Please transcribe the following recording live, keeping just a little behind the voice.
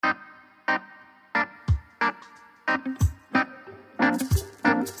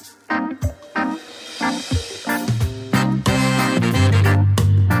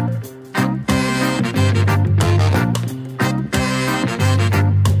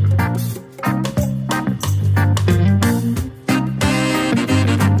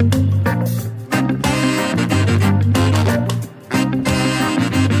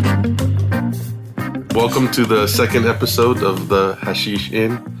Welcome to the second episode of the Hashish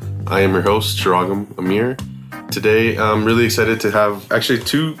Inn. I am your host, Shiragam Amir. Today, I'm really excited to have actually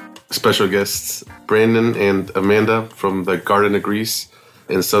two special guests, Brandon and Amanda from the Garden of Greece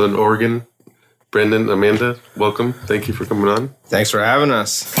in Southern Oregon. Brandon, Amanda, welcome. Thank you for coming on. Thanks for having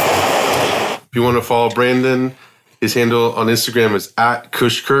us. If you want to follow Brandon, his handle on Instagram is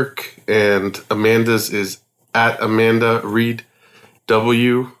 @Kushkirk, and Amanda's is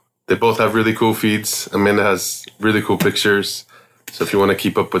 @AmandaReedW. They both have really cool feeds. Amanda has really cool pictures. So if you want to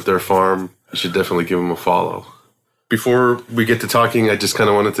keep up with their farm, you should definitely give them a follow. Before we get to talking, I just kind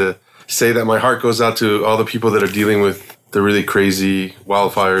of wanted to say that my heart goes out to all the people that are dealing with the really crazy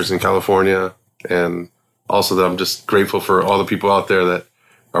wildfires in California. And also that I'm just grateful for all the people out there that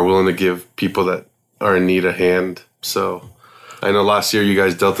are willing to give people that are in need a hand. So I know last year you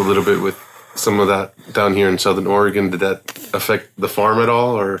guys dealt a little bit with some of that down here in Southern Oregon. Did that affect the farm at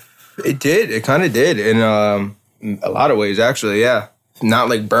all, or? It did. It kind of did in a lot of ways, actually. Yeah, not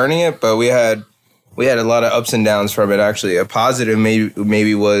like burning it, but we had a lot of ups and downs from it. Actually, a positive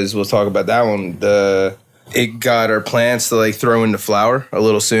maybe was, we'll talk about that one. It got our plants to like throw into flower a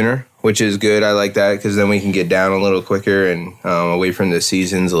little sooner, which is good. I like that because then we can get down a little quicker and away from the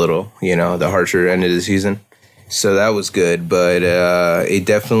seasons a little. The harsher end of the season. So that was good, but it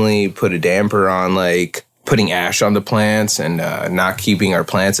definitely put a damper on like putting ash on the plants and not keeping our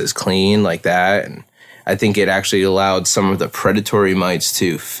plants as clean like that. And I think it actually allowed some of the predatory mites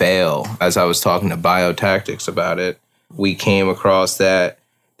to fail. As I was talking to Biotactics about it, we came across that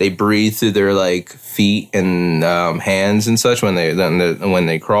they breathe through their like feet and hands and such when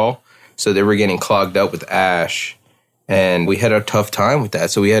they crawl. So they were getting clogged up with ash. And we had a tough time with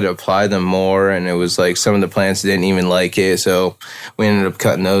that. So we had to apply them more. And it was like some of the plants didn't even like it. So we ended up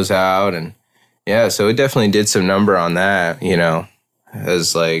cutting those out. And yeah, so it definitely did some number on that,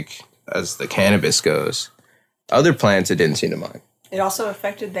 as the cannabis goes. Other plants, it didn't seem to mind. It also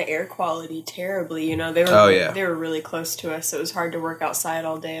affected the air quality terribly. They were really close to us. So it was hard to work outside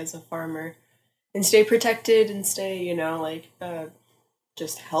all day as a farmer and stay protected and stay,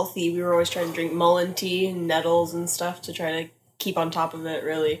 just healthy. We were always trying to drink mullein tea and nettles and stuff to try to keep on top of it,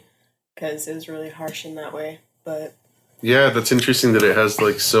 really, because it was really harsh in that way. But yeah, that's interesting that it has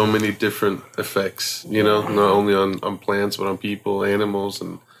like so many different effects, not only on plants, but on people, animals,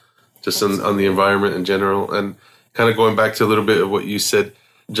 and just on the environment in general. And kind of going back to a little bit of what you said,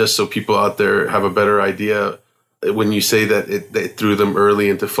 just so people out there have a better idea, when you say that it threw them early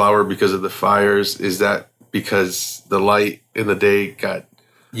into flower because of the fires, is that because the light in the day got,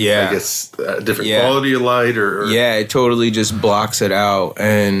 I guess, a different quality of light? or Yeah, it totally just blocks it out.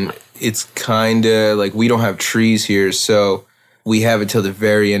 And it's kind of like we don't have trees here, so we have it till the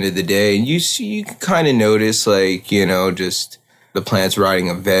very end of the day. And you can kind of notice, like, just the plants rotting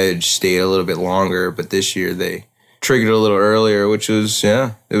a veg stayed a little bit longer. But this year they triggered a little earlier, which was,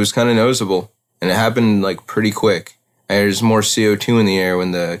 it was kind of noticeable. And it happened like pretty quick. And there's more CO2 in the air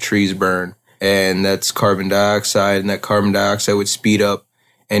when the trees burn. And that's carbon dioxide, and that carbon dioxide would speed up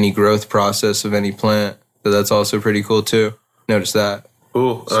any growth process of any plant. So that's also pretty cool too. Notice that.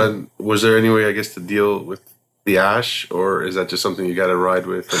 Cool. So, was there any way, I guess, to deal with the ash, or is that just something you got to ride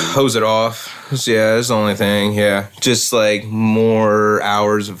with? And hose it off. Yeah, that's the only thing. Yeah, just like more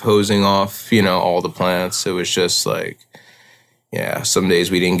hours of hosing off, all the plants. It was just like, some days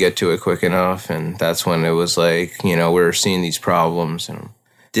we didn't get to it quick enough, and that's when it was like, we were seeing these problems, and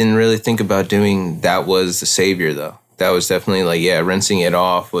didn't really think about doing. That was the savior, though. That was definitely like, rinsing it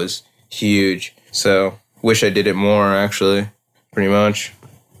off was huge. So wish I did it more, actually. Pretty much.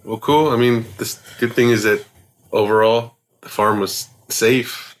 Well, cool. I mean, the good thing is that overall the farm was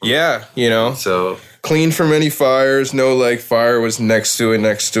safe. Yeah, So clean from any fires. No, like, fire was next to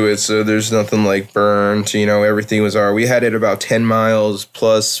it. So there's nothing like burned. Everything was we had it about 10 miles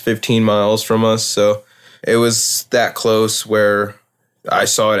plus 15 miles from us. So it was that close where I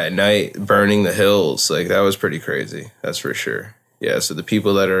saw it at night burning the hills. Like, that was pretty crazy. That's for sure. Yeah, so the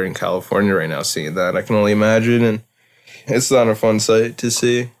people that are in California right now seeing that, I can only imagine. And it's not a fun sight to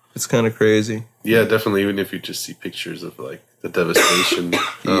see. It's kind of crazy. Yeah, definitely. Even if you just see pictures of like the devastation,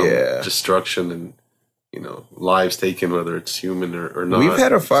 destruction, and lives taken, whether it's human or not. We've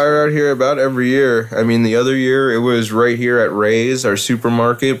had a fire out here about every year. I mean, the other year it was right here at Ray's, our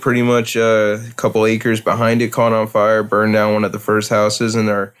supermarket. Pretty much a couple acres behind it caught on fire, burned down one of the first houses in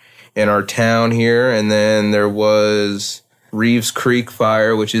our town here, and then there was Reeves Creek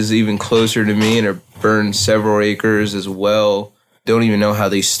fire, which is even closer to me, and it burned several acres as well. Don't even know how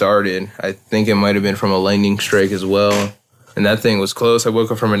they started. I think it might have been from a lightning strike as well. And that thing was close. I woke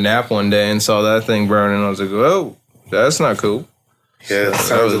up from a nap one day and saw that thing burning. I was like, oh, that's not cool. Yeah, that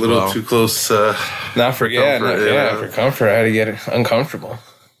sounds a little too close Not for comfort. For comfort, I had to get it uncomfortable.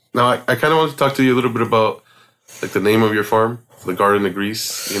 Now, I kind of want to talk to you a little bit about like the name of your farm, the Garden of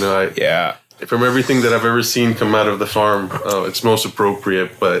Greece. From everything that I've ever seen come out of the farm, it's most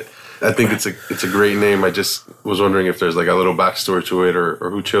appropriate. But I think it's a great name. I just was wondering if there's like a little backstory to it, or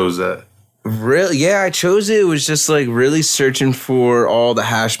who chose that. Really? Yeah, I chose it. It was just like really searching for all the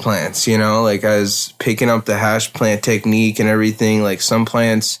hash plants, like I was picking up the hash plant technique and everything. Like some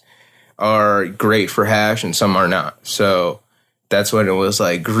plants are great for hash and some are not. So that's when it was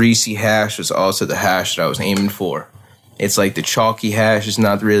like greasy hash was also the hash that I was aiming for. It's like the chalky hash is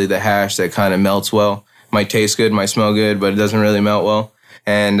not really the hash that kind of melts well. Might taste good, might smell good, but it doesn't really melt well.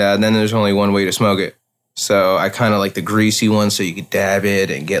 And then there's only one way to smoke it. So I kind of like the greasy one so you could dab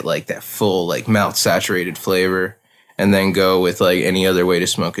it and get like that full like mouth saturated flavor, and then go with like any other way to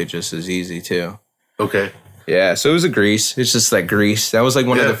smoke it just as easy too. Okay. Yeah, so it was a grease. It's just like grease. That was like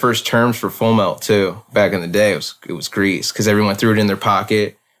one of the first terms for full melt too. Back in the day, it was grease because everyone threw it in their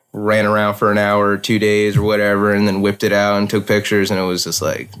pocket, ran around for an hour or 2 days or whatever, and then whipped it out and took pictures, and it was just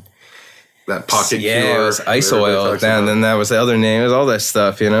like that pocket cure. Yeah, it was ice oil. And then that was the other name. It was all that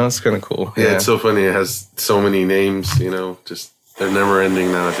stuff, It's kind of cool. Yeah, it's so funny. It has so many names, just they're never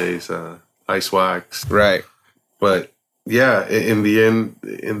ending nowadays. Ice wax. Right. But yeah, in the end,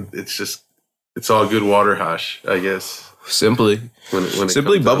 it's all good water hash, I guess. Simply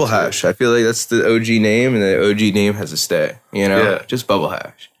bubble hash. I feel like that's the OG name, and the OG name has to stay, Yeah. Just bubble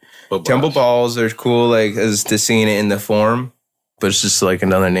hash. Temple balls are cool, like as to seeing it in the form, but it's just like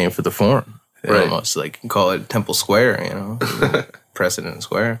another name for the form. Right. Almost like you can call it Temple Square, Precedent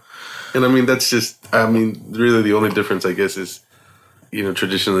Square. And I mean, really the only difference, I guess, is,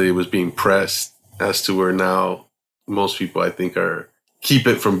 traditionally it was being pressed, as to where now most people, I think, keep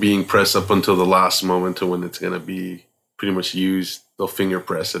it from being pressed up until the last moment to when it's going to be pretty much used. They'll finger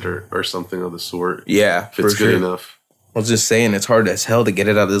press it or something of the sort. Yeah, if it's good enough. I was just saying, it's hard as hell to get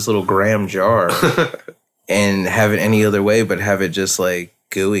it out of this little gram jar and have it any other way but have it just like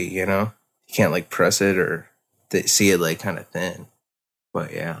gooey, You can't like press it or see it like kind of thin.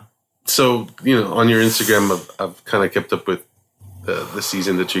 But yeah. So, on your Instagram, I've kind of kept up with the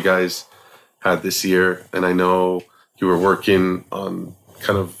season that you guys had this year. And I know you were working on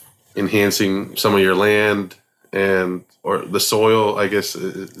kind of enhancing some of your land or the soil, I guess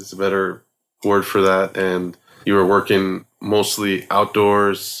is a better word for that. And you were working mostly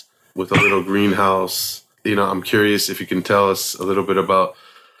outdoors with a little greenhouse. I'm curious if you can tell us a little bit about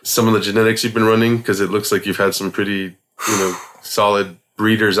some of the genetics you've been running, because it looks like you've had some pretty, solid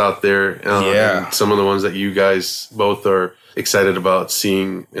breeders out there. And some of the ones that you guys both are excited about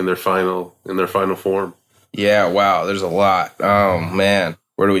seeing in their final form. Yeah, wow, there's a lot. Oh man,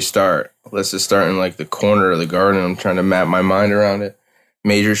 where do we start? Let's just start in like the corner of the garden. I'm trying to map my mind around it.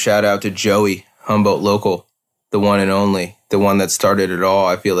 Major shout out to Joey, Humboldt local, the one and only, the one that started it all.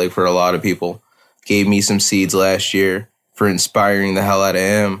 I feel like for a lot of people, gave me some seeds last year for inspiring the hell out of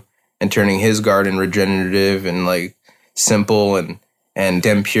him and turning his garden regenerative and like simple and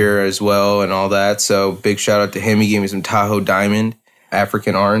dem pure as well and all that. So big shout out to him. He gave me some Tahoe Diamond,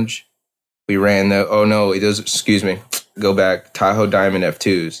 African Orange. We ran go back, Tahoe Diamond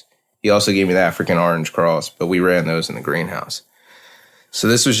F2s. He also gave me the African Orange Cross, but we ran those in the greenhouse. So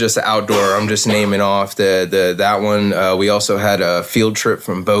this was just outdoor. I'm just naming off that one. We also had a field trip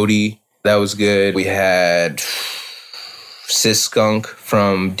from Bodie. That was good. We had Sis Skunk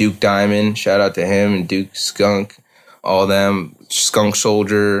from Duke Diamond. Shout out to him and Duke Skunk. All them. Skunk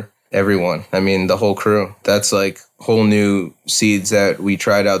Soldier. Everyone. I mean, the whole crew. That's like whole new seeds that we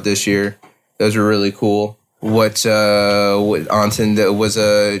tried out this year. Those were really cool. What Anton was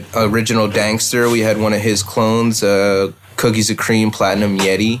a original Dankster. We had one of his clones, Cookies of Cream Platinum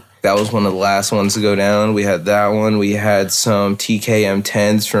Yeti. That was one of the last ones to go down. We had that one. We had some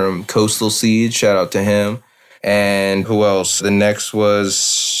TKM10s from Coastal Seeds. Shout out to him. And who else? The next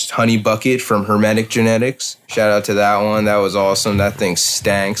was Honey Bucket from Hermetic Genetics. Shout out to that one. That was awesome. That thing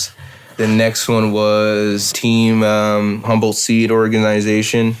stanks. The next one was Team Humboldt Seed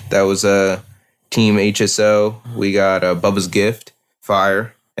Organization. That was a Team HSO. We got Bubba's Gift.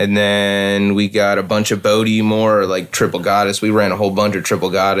 Fire. And then we got a bunch of Bodie, more like Triple Goddess. We ran a whole bunch of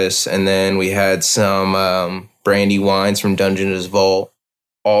Triple Goddess. And then we had some brandy wines from Dungeness Vault.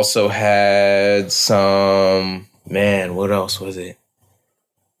 Also had some, what else was it?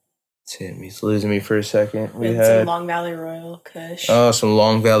 He's losing me for a second. We had some Long Valley Royal Kush. Oh, some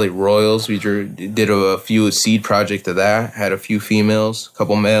Long Valley Royals. We did a few seed project of that. Had a few females, a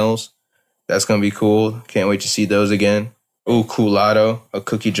couple males. That's going to be cool. Can't wait to see those again. Ooh, Coolato, a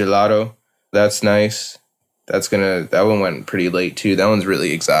cookie gelato. That's nice. That one went pretty late too. That one's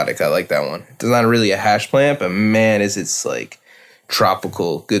really exotic. I like that one. It's not really a hash plant, but man, it's like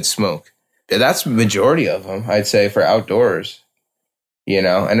tropical, good smoke. That's the majority of them, I'd say, for outdoors.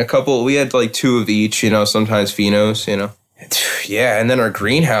 And a couple, we had like 2 of each, sometimes phenos, Yeah, and then our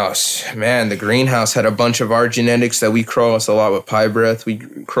greenhouse. Man, the greenhouse had a bunch of our genetics that we crossed a lot with Pie Breath. We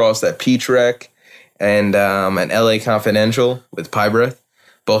crossed that Peach Rec and an LA Confidential with Pie Breath.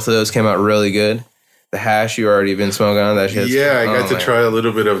 Both of those came out really good. The hash you already been smoking on that shit. Yeah, I got to try a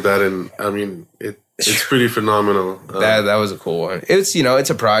little bit of that, and I mean it's pretty phenomenal. That was a cool one. It's it's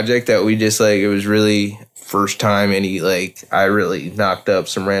a project that we just it was really first time, and I really knocked up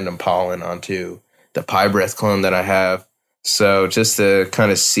some random pollen onto the Pie Breath clone that I have. So just to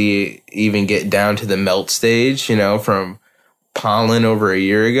kind of see it even get down to the melt stage, from pollen over a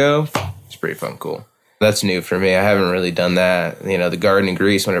year ago, it's pretty fun, cool. That's new for me. I haven't really done that. The garden in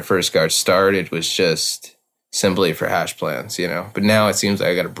Greece when it first got started was just simply for hash plants, But now it seems like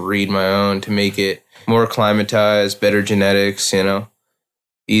I got to breed my own to make it more acclimatized, better genetics,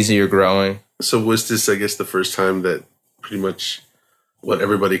 easier growing. So was this, I guess, the first time that pretty much what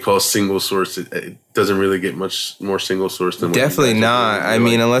everybody calls single source, it doesn't really get much more single source than definitely not. I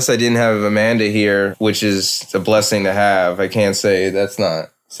mean, unless I didn't have Amanda here, which is a blessing to have, I can't say that's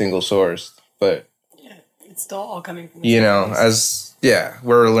not single sourced, but it's still all coming from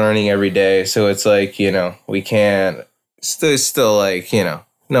we're learning every day. So it's we can't, still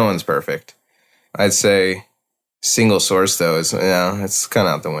no one's perfect. I'd say single source though is, it's kind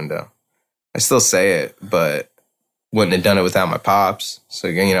of out the window. I still say it, but wouldn't have done it without my pops. So,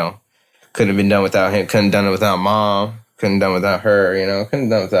 couldn't have been done without him. Couldn't have done it without mom. Couldn't have done it without her, Couldn't have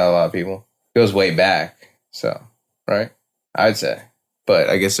done it without a lot of people. It goes way back. So, right? I'd say. But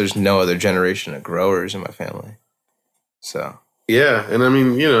I guess there's no other generation of growers in my family. So. Yeah. And I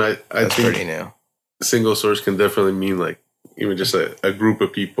mean, I that's think pretty new. Single source can definitely mean even just a group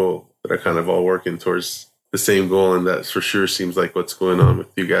of people that are kind of all working towards the same goal. And that for sure seems like what's going on with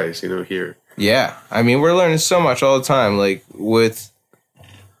you guys, here. Yeah. I mean, we're learning so much all the time. With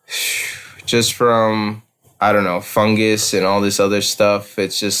just from, I don't know, fungus and all this other stuff.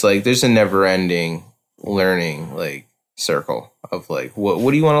 It's just there's a never ending learning, circle of what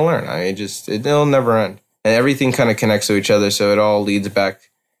do you want to learn? I mean, it'll never end. And everything kind of connects to each other. So it all leads back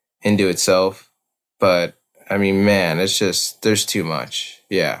into itself. But I mean, man, it's just, there's too much.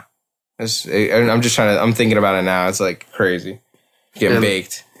 Yeah. I'm thinking about it now. It's crazy. Getting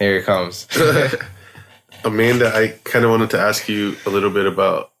baked. Here it comes. Amanda, I kind of wanted to ask you a little bit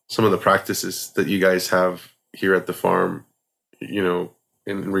about some of the practices that you guys have here at the farm, in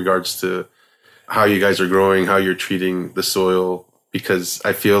regards to how you guys are growing, how you're treating the soil, because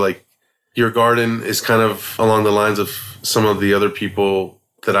I feel like your garden is kind of along the lines of some of the other people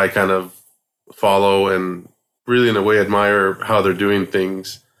that I kind of follow and really in a way admire how they're doing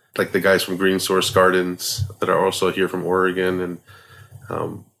things, like the guys from Green Source Gardens that are also here from Oregon, and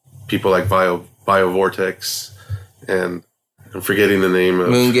people like BioVortex, and I'm forgetting the name of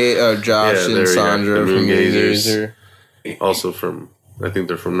Moongate, Josh and Sandra from Moongazers. Also I think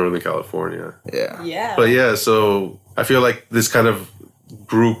they're from Northern California. Yeah. Yeah. But yeah, so I feel like this kind of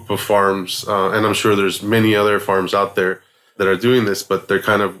group of farms, and I'm sure there's many other farms out there that are doing this, but they're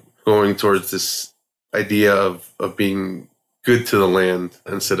kind of going towards this idea of being good to the land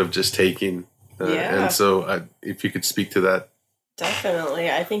instead of just taking. And so if you could speak to that.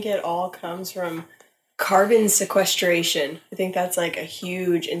 Definitely. I think it all comes from carbon sequestration. I think that's a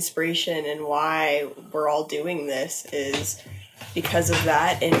huge inspiration, and why we're all doing this is because of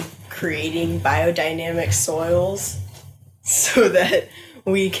that, and creating biodynamic soils so that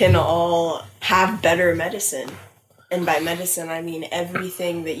we can all have better medicine. And by medicine, I mean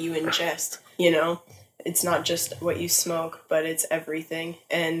everything that you ingest, It's not just what you smoke, but it's everything.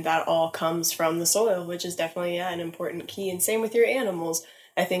 And that all comes from the soil, which is definitely an important key. And same with your animals.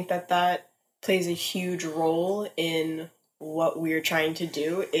 I think that plays a huge role in what we're trying to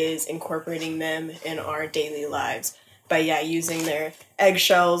do, is incorporating them in our daily lives by using their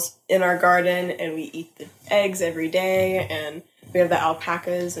eggshells in our garden, and we eat the eggs every day, and we have the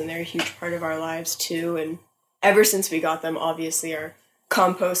alpacas, and they're a huge part of our lives too. And ever since we got them, obviously our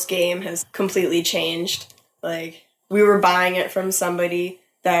compost game has completely changed. We were buying it from somebody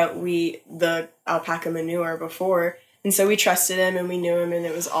that the alpaca manure before, and so we trusted him and we knew him, and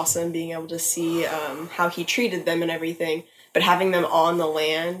it was awesome being able to see how he treated them and everything. But having them on the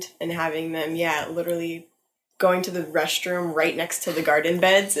land and having them literally going to the restroom right next to the garden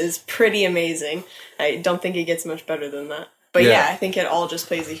beds is pretty amazing. I don't think it gets much better than that. But I think it all just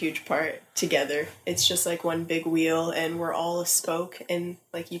plays a huge part together. It's just one big wheel, and we're all a spoke, and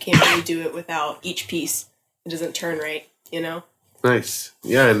you can't really do it without each piece. it doesn't turn right, you know? Nice.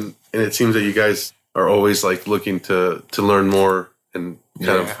 Yeah, and it seems that you guys are always like looking to learn more and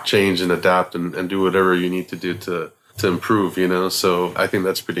kind of change and adapt and do whatever you need to do to improve, you know? So I think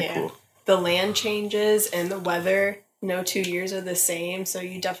that's pretty cool. The land changes and the weather, no 2 years are the same, so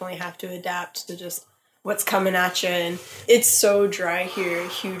you definitely have to adapt to just what's coming at you. And it's so dry here a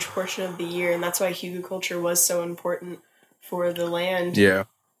huge portion of the year, and that's why hugelkultur was so important for the land. Yeah.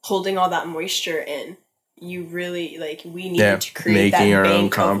 Holding all that moisture in. You really, like, we needed to create that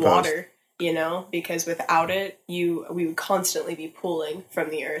bank of water, you know, because without it, we would constantly be pooling from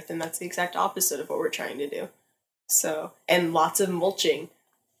the earth, and that's the exact opposite of what we're trying to do. So, and lots of mulching.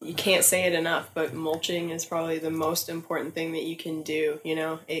 You can't say it enough, but mulching is probably the most important thing that you can do, you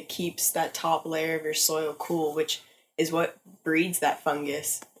know. It keeps that top layer of your soil cool, which is what breeds that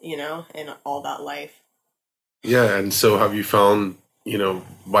fungus, you know, and all that life. Yeah, and so have you found, you know,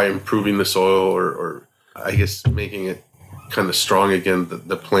 by improving the soil or I guess making it kind of strong again,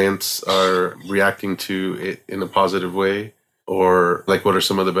 the plants are reacting to it in a positive way? Or, like, what are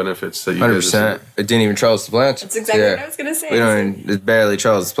some of the benefits that you 100%. It didn't even trellis the plants. That's exactly what I was going to say. We don't even, it barely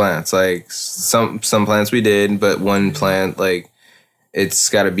trellis plants. Like, some plants we did, but one plant, like, it's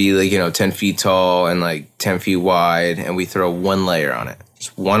got to be, like, you know, 10 feet tall and, like, 10 feet wide, and we throw one layer on it.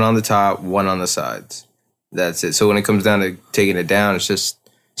 Just one on the top, one on the sides. That's it. So when it comes down to taking it down, it's just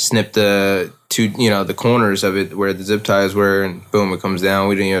snip the two, you know, the corners of it where the zip ties were, and boom, it comes down.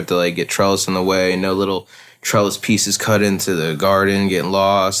 We don't even have to, like, get trellis in the way, no little trellis pieces cut into the garden, getting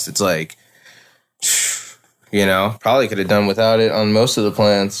lost. It's like, you know, probably could have done without it on most of the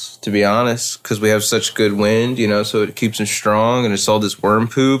plants, to be honest, because we have such good wind, you know, so it keeps them strong, and it's all this worm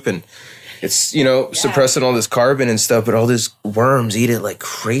poop, and it's, you know, suppressing all this carbon and stuff, but all these worms eat it like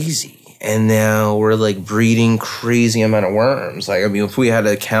crazy. And now we're, like, breeding crazy amount of worms. Like, I mean, if we had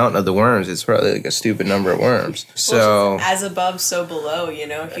a count of the worms, it's probably, like, a stupid number of worms. So, as above, so below, you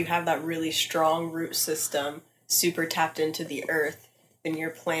know? If you have that really strong root system, super tapped into the earth, then your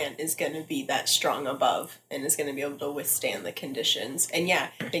plant is going to be that strong above and is going to be able to withstand the conditions. And, yeah,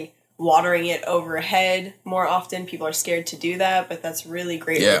 I think watering it overhead more often, people are scared to do that, but that's really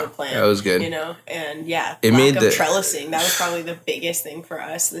great for the plant. That was good. You know, and it lack of trellising, that was probably the biggest thing for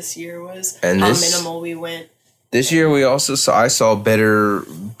us this year was how minimal we went. This year we also I saw better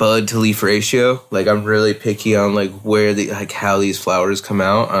bud to leaf ratio. Like, I'm really picky on, like, where how these flowers come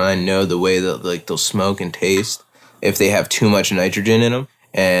out, and I know the way that, like, they'll smoke and taste if they have too much nitrogen in them.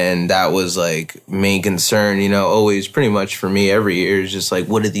 And that was, like, main concern, you know, always pretty much for me every year is just, like,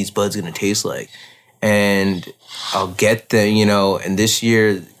 what are these buds going to taste like? And I'll get them, you know, and this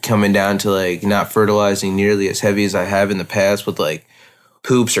year coming down to, like, not fertilizing nearly as heavy as I have in the past with, like,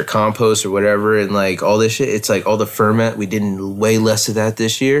 poops or compost or whatever and, like, all this shit. It's, like, all the ferment, we did way less of that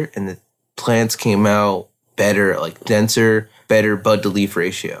this year, and the plants came out better, like, denser, better bud to leaf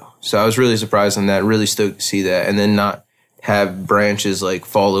ratio. So I was really surprised on that, really stoked to see that, and then not have branches, like,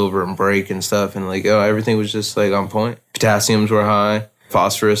 fall over and break and stuff, and, like, everything was just, like, on point. Potassiums were high,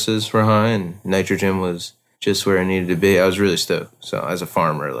 phosphoruses were high, and nitrogen was just where it needed to be. I was really stoked. So as a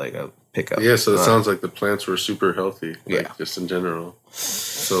farmer, like, I'll pick up. Yeah, so it sounds like the plants were super healthy, like, just in general.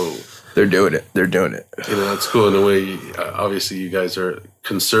 So they're doing it. You know, it's cool in a way. Obviously, you guys are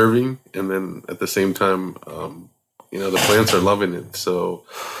conserving, and then at the same time, you know, the plants are loving it. So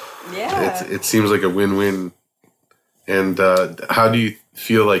it seems like a win-win. And how do you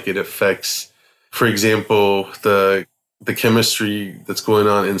feel like it affects, for example, the chemistry that's going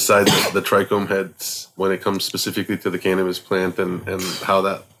on inside the trichome heads when it comes specifically to the cannabis plant, and how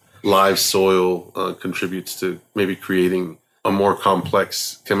that live soil contributes to maybe creating a more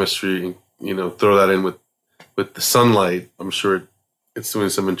complex chemistry? You know, throw that in with the sunlight. I'm sure it's doing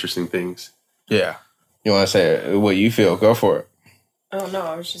some interesting things. Yeah. You want to say what you feel? Go for it. Oh, no,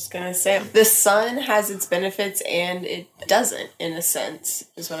 I was just going to say, the sun has its benefits and it doesn't, in a sense,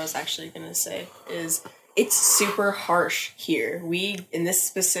 is what I was actually going to say, is it's super harsh here. We, in this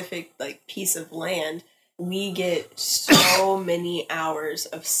specific, like, piece of land, we get so many hours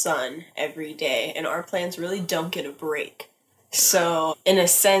of sun every day, and our plants really don't get a break. So, in a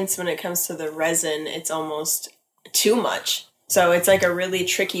sense, when it comes to the resin, it's almost too much. So, it's like a really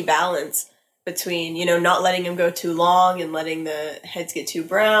tricky balance between, you know, not letting them go too long and letting the heads get too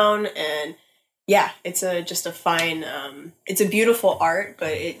brown. And yeah, it's just a fine, it's a beautiful art,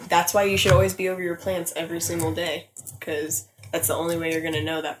 but that's why you should always be over your plants every single day, because that's the only way you're going to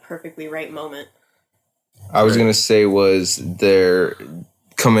know that perfectly right moment. I was going to say was they're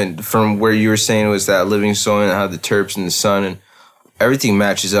coming from where you were saying was that living soil and how the terps and the sun and everything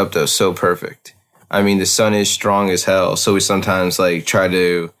matches up though so perfect. I mean, the sun is strong as hell, so we sometimes, like, try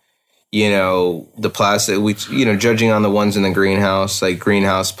to the plastic, which, judging on the ones in the greenhouse, like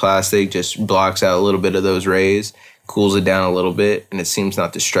greenhouse plastic just blocks out a little bit of those rays, cools it down a little bit, and it seems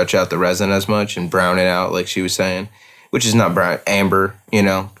not to stretch out the resin as much and brown it out, like she was saying, which is not brown, amber,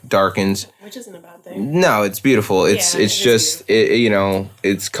 darkens. Which isn't a bad thing. No, it's beautiful. It's just, beautiful.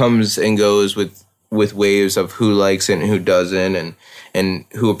 It comes and goes with waves of who likes it and who doesn't and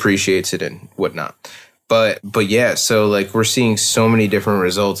who appreciates it and whatnot. But yeah, so like we're seeing so many different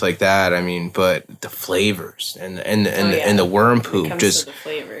results like that. I mean, but the flavors and the worm poop just the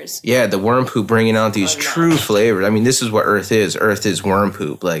flavors. Yeah, the worm poop bringing out these true flavors. I mean, this is what Earth is. Earth is worm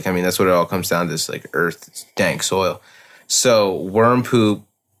poop. Like, I mean, that's what it all comes down to. It's like Earth, dank soil. So worm poop,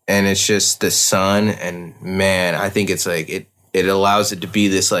 and it's just the sun. And man, I think it's like it allows it to be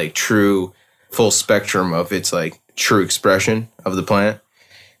this like true full spectrum of its like true expression of the plant.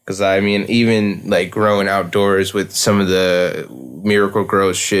 Because, I mean, even, like, growing outdoors with some of the Miracle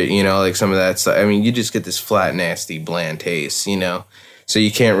Grow shit, like some of that stuff, I mean, you just get this flat, nasty, bland taste, So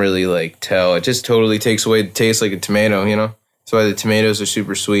you can't really, like, tell. It just totally takes away the taste like a tomato, That's why the tomatoes are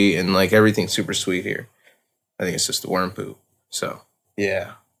super sweet and, like, everything's super sweet here. I think it's just the worm poop. So,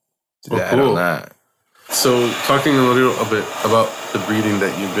 yeah. Well, cool. On that. So, talking a little bit about the breeding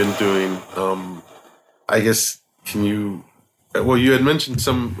that you've been doing, I guess, can you... Well, you had mentioned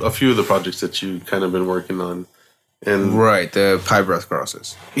a few of the projects that you kind of been working on, and right, the pie breath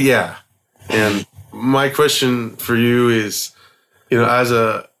crosses. Yeah, and my question for you is, as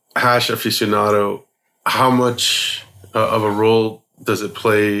a hash aficionado, how much of a role does it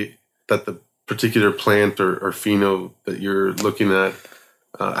play that the particular plant or pheno that you're looking at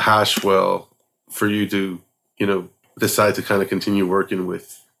hash well for you to, decide to kind of continue working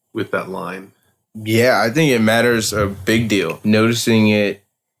with that line? Yeah, I think it matters a big deal. Noticing it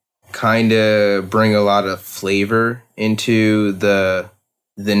kind of bring a lot of flavor into the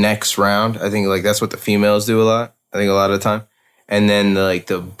next round. I think like that's what the females do a lot. I think a lot of the time. And then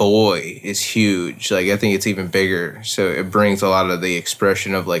the boy is huge. Like I think it's even bigger. So it brings a lot of the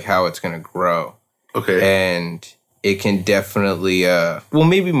expression of like how it's going to grow. Okay. And it can definitely,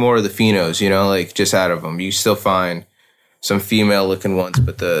 maybe more of the phenos, like just out of them. You still find some female looking ones,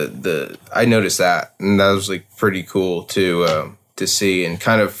 but I noticed that, and that was like pretty cool to see and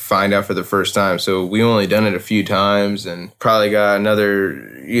kind of find out for the first time. So we only done it a few times and probably got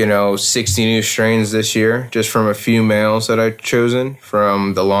another 60 new strains this year just from a few males that I've chosen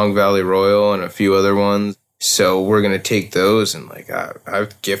from the Long Valley Royal and a few other ones. So we're gonna take those and like I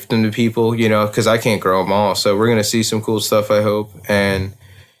gift them to people, because I can't grow them all. So we're gonna see some cool stuff, I hope, and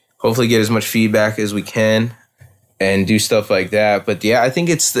hopefully get as much feedback as we can. And do stuff like that. But yeah, I think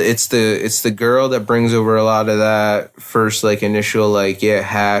it's the girl that brings over a lot of that first like initial like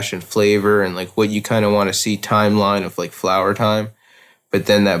hash and flavor and like what you kind of want to see timeline of like flower time. But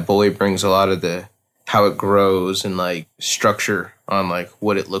then that boy brings a lot of the how it grows and like structure on like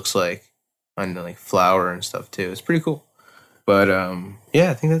what it looks like on the like flower and stuff too. It's pretty cool. But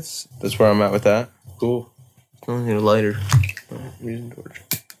I think that's where I'm at with that. Cool. I need a lighter. Reason torch.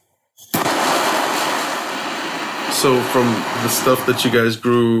 So from the stuff that you guys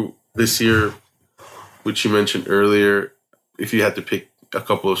grew this year, which you mentioned earlier, if you had to pick a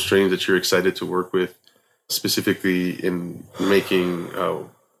couple of strains that you're excited to work with, specifically in making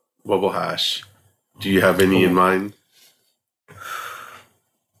bubble hash, do you have any in mind?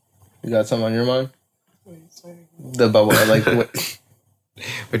 You got some on your mind? The bubble, like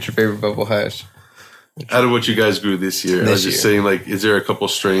what's your favorite bubble hash? Out of what you guys grew this year, I was just saying, like, is there a couple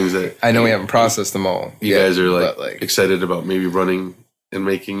strains that... I know we haven't processed them all. You guys are, like, excited about maybe running and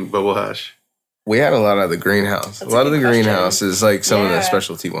making bubble hash? We had a lot of the greenhouse. That's a lot of the greenhouse is, like, some of the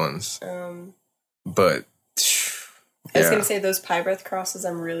specialty ones. But... I was going to say, those pie breath crosses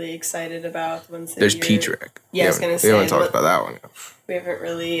I'm really excited about. There's Peach Wreck. Yeah, I was going to say... We haven't talked about that one yet. We haven't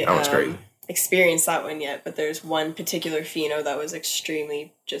really... That one's great. Experienced that one yet, but there's one particular pheno that was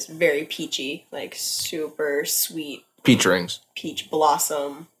extremely just very peachy, like super sweet peach rings, peach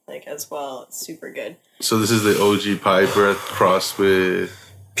blossom, like as well. It's super good. So this is the OG pie breath crossed with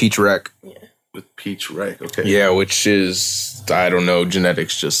Peach Wreck. Yeah, with Peach Wreck. Okay. Yeah, which is, I don't know,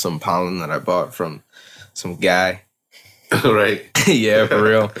 genetics, just some pollen that I bought from some guy. Right. Yeah, for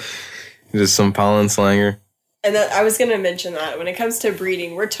real. Just some pollen slanger. And I was going to mention that when it comes to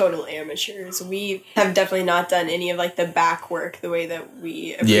breeding, we're total amateurs. We have definitely not done any of like the back work the way that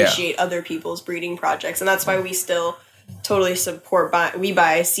we appreciate other people's breeding projects. And that's why we still totally support, we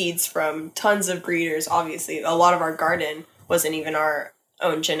buy seeds from tons of breeders. Obviously, a lot of our garden wasn't even our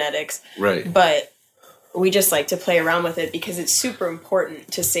own genetics. Right. But we just like to play around with it because it's super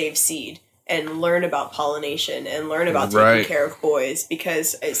important to save seed. and learn about pollination and learn about taking care of boys,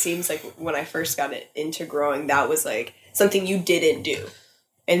 because it seems like when I first got into growing, that was like something you didn't do.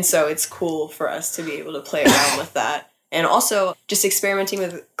 And so it's cool for us to be able to play around with that. And also just experimenting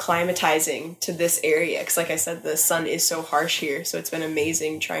with climatizing to this area. Because like I said, the sun is so harsh here. So it's been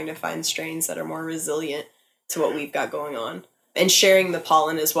amazing trying to find strains that are more resilient to what we've got going on. And sharing the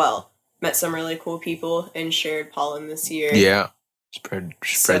pollen as well. Met some really cool people and shared pollen this year. Yeah. Spread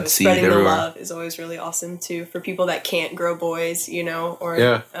seed spreading everywhere. The love is always really awesome too for people that can't grow boys, you know, or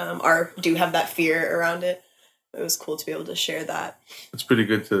do have that fear around it. It was cool to be able to share that. It's pretty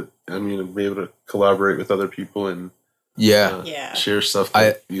good to, be able to collaborate with other people and share stuff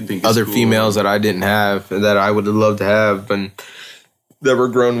that you think other is cool. Females that I didn't have that I would have loved to have and that were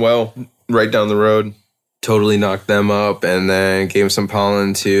grown well right down the road. Totally knocked them up and then gave some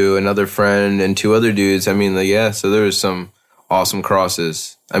pollen to another friend and 2 other dudes. So there was some awesome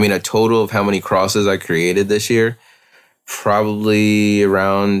crosses. A total of how many crosses I created this year, probably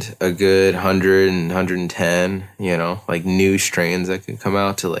around a good 100 and 110, like new strains that could come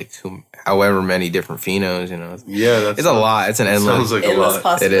out to like however many different phenos, it's a lot. It's an endless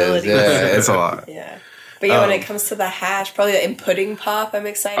possibilities. It is. Yeah, it's a lot. Yeah. But when it comes to the hash, probably in pudding pop, I'm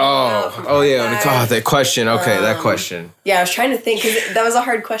excited about. That question. Okay, that question. Yeah, I was trying to think, because that was a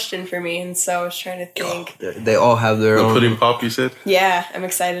hard question for me, and so I was trying to think. They all have their own. Pudding pop, you said? Yeah, I'm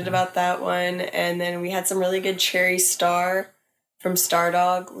excited about that one. And then we had some really good Cherry Star from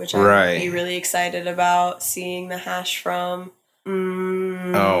Stardog, which I'd be really excited about seeing the hash from.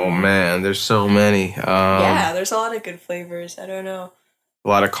 Oh, man, there's so many. There's a lot of good flavors. I don't know. A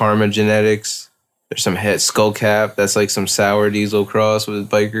lot of Karma genetics. There's some head skull cap. That's like some sour diesel cross with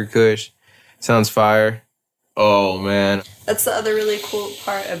biker kush. Sounds fire. Oh, man. That's the other really cool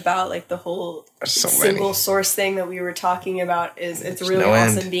part about like the whole single source thing that we were talking about is it's really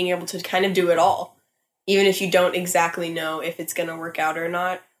awesome being able to kind of do it all. Even if you don't exactly know if it's going to work out or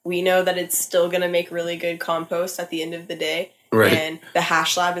not, we know that it's still going to make really good compost at the end of the day. Right. And the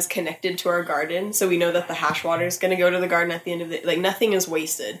hash lab is connected to our garden. So we know that the hash water is going to go to the garden at the end of the day. Like nothing is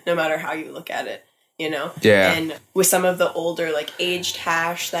wasted, no matter how you look at it. Yeah. And with some of the older, like, aged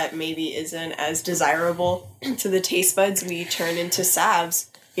hash that maybe isn't as desirable to the taste buds, we turn into salves,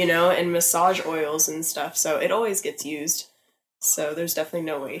 and massage oils and stuff. So it always gets used. So there's definitely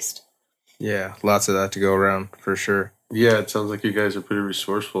no waste. Yeah, lots of that to go around, for sure. Yeah, it sounds like you guys are pretty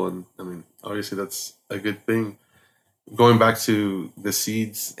resourceful. And, obviously that's a good thing. Going back to the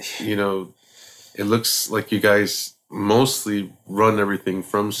seeds, it looks like you guys mostly run everything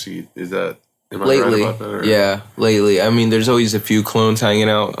from seed. Is that... Lately, right about that, yeah, lately. There's always a few clones hanging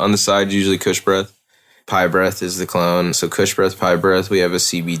out on the side, usually Kush Breath. Pie Breath is the clone. So Kush Breath, Pie Breath, we have a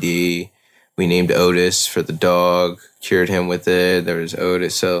CBD. We named Otis for the dog, cured him with it. There was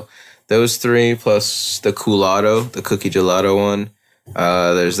Otis. So those 3 plus the Coolato, the cookie gelato one.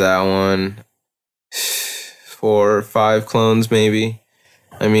 There's that one. 4 or 5 clones maybe.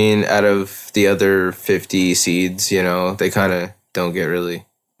 Out of the other 50 seeds, they kind of don't get really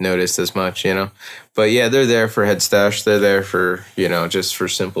noticed as much, but yeah, they're there for head stash. They're there for, just for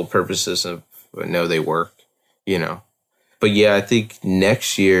simple purposes of they work, but yeah, I think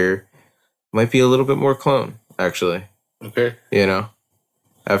next year might be a little bit more clone actually. Okay.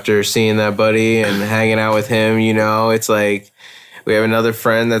 After seeing that buddy and hanging out with him, it's like we have another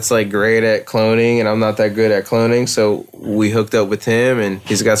friend that's like great at cloning and I'm not that good at cloning, so we hooked up with him and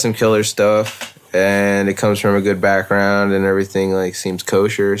he's got some killer stuff. And it comes from a good background and everything like seems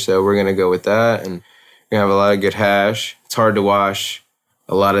kosher. So we're going to go with that. And we're going to have a lot of good hash. It's hard to wash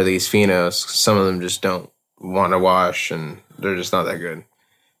a lot of these phenos. Some of them just don't want to wash and they're just not that good.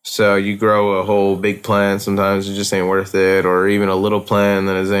 So you grow a whole big plant. Sometimes it just ain't worth it. Or even a little plant and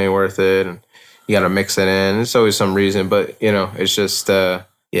then it ain't worth it. And you got to mix it in. It's always some reason. But, it's just, the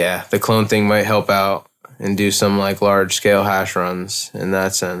clone thing might help out and do some like large scale hash runs in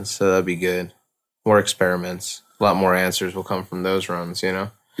that sense. So that'd be good. More experiments. A lot more answers will come from those runs,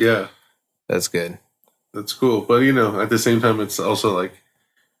 Yeah. That's good. That's cool. But, at the same time, it's also, like,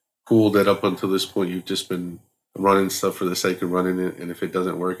 cool that up until this point, you've just been running stuff for the sake of running it. And if it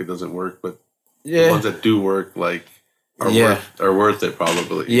doesn't work, it doesn't work. But the ones that do work, like, are worth it,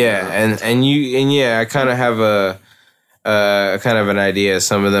 probably. Yeah. And I kind of have a kind of an idea,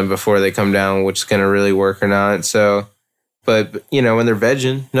 some of them, before they come down, which is going to really work or not. So, but, when they're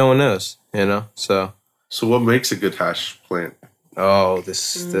vegging, no one knows. So what makes a good hash plant? Oh, this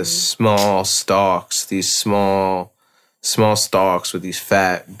small stalks, these small stalks with these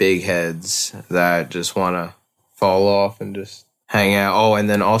fat big heads that just want to fall off and just hang out. Oh, and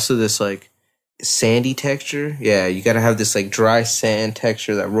then also this like sandy texture. Yeah, you got to have this like dry sand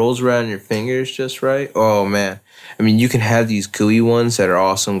texture that rolls around your fingers just right. Oh, man. I mean, you can have these gooey ones that are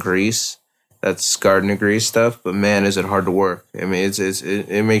awesome grease. That's garden grease stuff. But, man, is it hard to work. I mean,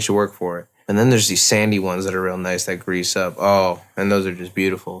 it makes you work for it. And then there's these sandy ones that are real nice that grease up. Oh, and those are just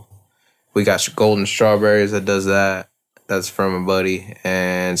beautiful. We got golden strawberries that does that. That's from a buddy.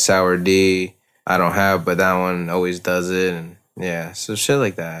 And sour D, I don't have, but that one always does it. And yeah, so shit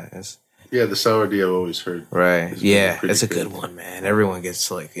like that. Yeah, the sour D I've always heard. Right. Yeah, it's a good one, man. Everyone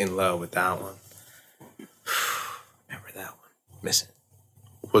gets like in love with that one. Remember that one. Miss it.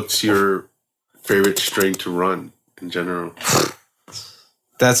 What's your favorite strain to run in general?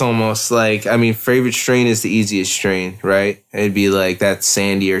 That's almost like, I mean, favorite strain is the easiest strain, right? It'd be like that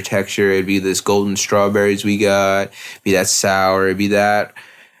sandier texture. It'd be this golden strawberries we got. It'd be that sour. It'd be that.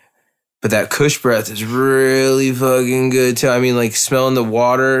 But that Kush breath is really fucking good too. I mean, like smelling the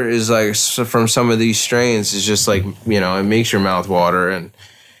water is like from some of these strains is just like, you know, it makes your mouth water.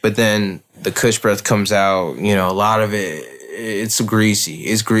 But then the Kush breath comes out, you know, a lot of it's greasy.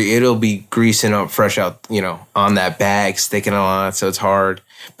 It'll be greasing up fresh out, you know, on that bag, sticking on, so it's hard.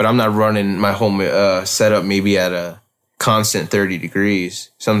 But I'm not running my whole setup maybe at a constant 30 degrees.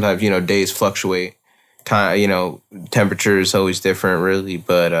 Sometimes, you know, days fluctuate. Time, you know, temperature is always different, really.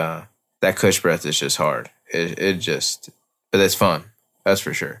 But that Kush breath is just hard. But it's fun. That's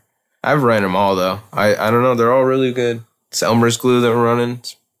for sure. I've run them all though. I don't know. They're all really good. It's Elmer's glue that we're running.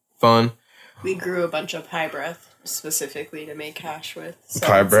 It's fun. We grew a bunch of pie breath specifically to make hash with. So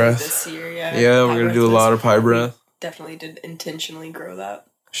pie breath this year, yeah. Yeah, we're gonna do a lot of pie breath. Definitely did intentionally grow that.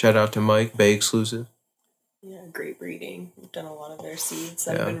 Shout out to Mike, Bay Exclusive. Yeah, great breeding. We've done a lot of their seeds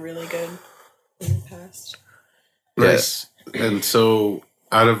that have been really good in the past. Nice. Yeah. And so,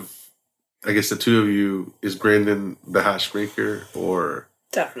 out of, I guess, the two of you, is Brandon the hash maker or?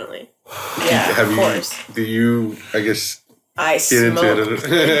 Definitely. Yeah, of course. Do you, I guess, I smoke plenty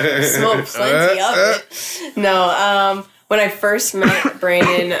of it. No, when I first met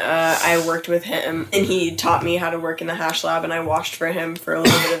Brandon, I worked with him, and he taught me how to work in the hash lab, and I washed for him for a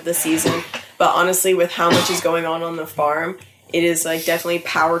little bit of the season. But honestly, with how much is going on the farm, it is like definitely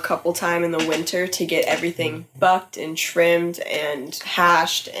power couple time in the winter to get everything bucked and trimmed and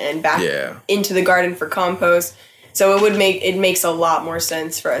hashed and back into the garden for compost. So it makes a lot more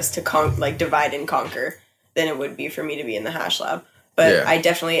sense for us to divide and conquer than it would be for me to be in the hash lab. But I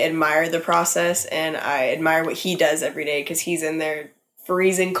definitely admire the process, and I admire what he does every day because he's in there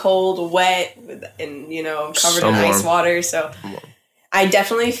freezing cold, wet, and, you know, covered in ice water. So I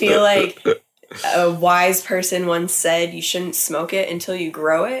definitely feel like a wise person once said you shouldn't smoke it until you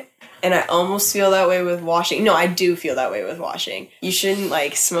grow it. And I almost feel that way with washing. No, I do feel that way with washing. You shouldn't,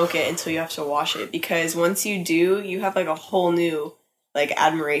 like, smoke it until you have to wash it. Because once you do, you have, like, a whole new, like,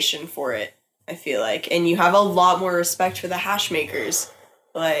 admiration for it, I feel like. And you have a lot more respect for the hash makers.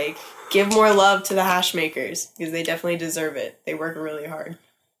 Like, give more love to the hash makers. Because they definitely deserve it. They work really hard.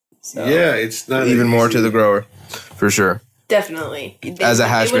 So. Yeah, it's not even more to the grower. For sure. Definly. As a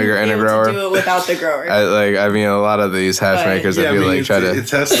hash maker and a grower. To do it without the grower. I mean, a lot of these hash makers, I feel like, try to. It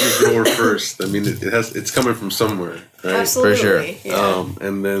has to be grower first. I mean, it's coming from somewhere, right? Absolutely. For sure. Yeah.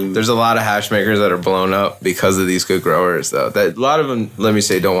 And then there's a lot of hash makers that are blown up because of these good growers, though. That a lot of them, let me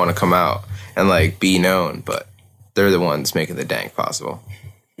say, don't want to come out and like be known, but they're the ones making the dank possible.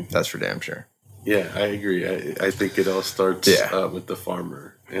 That's for damn sure. Yeah, I agree. I think it all starts with the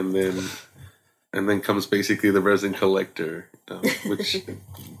farmer, and then comes basically the resin collector, which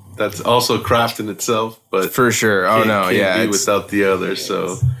that's also craft in itself, but for sure. Oh no, can't be without the other.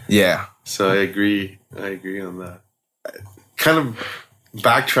 So yeah, so I agree on that. Kind of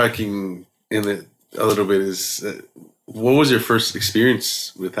backtracking in it a little bit is, what was your first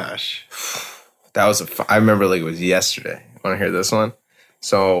experience with hash? That was I remember like it was yesterday. Want to hear this one?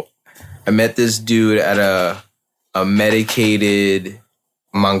 So I met this dude at a medicated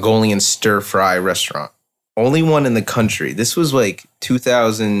Mongolian stir-fry restaurant. Only one in the country. This was like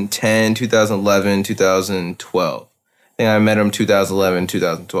 2010, 2011, 2012. I think I met him 2011,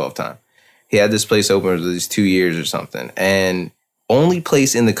 2012 time. He had this place open for these 2 years or something. And only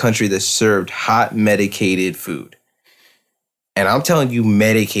place in the country that served hot medicated food. And I'm telling you,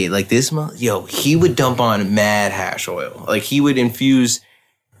 Medicaid, like this, he would dump on mad hash oil. Like he would infuse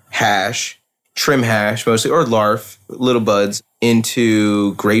hash, trim hash mostly, or larf, little buds,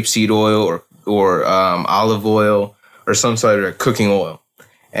 into grapeseed oil or olive oil or some sort of cooking oil.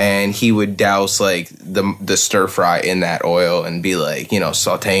 And he would douse like the stir fry in that oil and be like,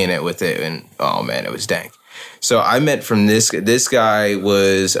 sauteing it with it. And oh man, it was dank. So I met from this guy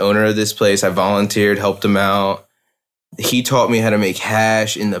was owner of this place. I volunteered, helped him out. he taught me how to make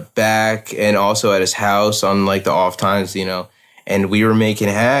hash in the back and also at his house on like the off times, you know. And we were making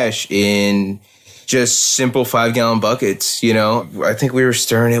hash in just simple 5-gallon buckets, you know. I think we were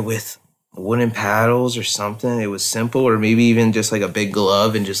stirring it with wooden paddles or something. It was simple, or maybe even just like a big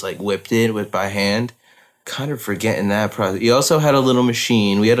glove and just like whipped it with by hand. Kind of forgetting that process. He also had a little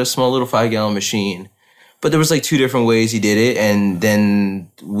machine. We had a small little 5-gallon machine. But there was like 2 different ways he did it, and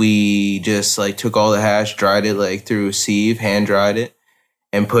then we just like took all the hash, dried it like through a sieve, hand dried it,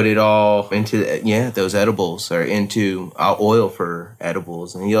 and put it all into those edibles, or into oil for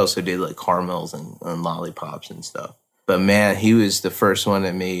edibles. And he also did like caramels and lollipops and stuff. But man, he was the first one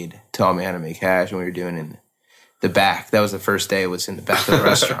that taught me how to make hash, and we were doing it in the back. That was the first day. It was in the back of the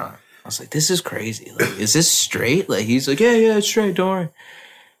restaurant. I was like, this is crazy. Like, is this straight? Like, he's like, yeah, it's straight. Don't worry.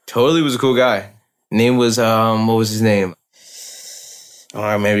 Totally was a cool guy. Name was, what was his name?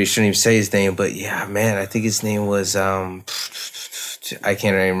 Oh, maybe I shouldn't even say his name, but yeah, man, I think his name was, I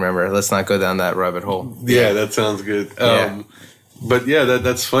can't even remember. Let's not go down that rabbit hole. Yeah, that sounds good. But yeah,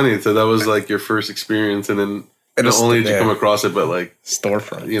 that's funny. So that was like your first experience, and then not only did you come across it, but like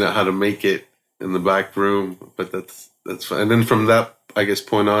storefront, you know, how to make it in the back room. But that's fun. And then from that, I guess,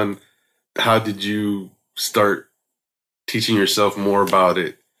 point on, how did you start teaching yourself more about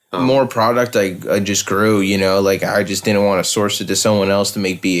it? More product, I just grew, you know, like I just didn't want to source it to someone else to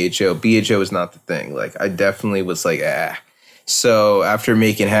make BHO. BHO was not the thing. Like I definitely was like, So after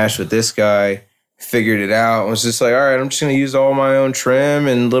making hash with this guy, figured it out. I was just like, all right, I'm just going to use all my own trim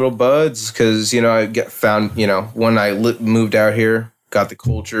and little buds. Cause, you know, I found, you know, when I moved out here, got the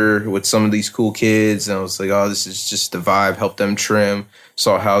culture with some of these cool kids. And I was like, oh, this is just the vibe. Help them trim.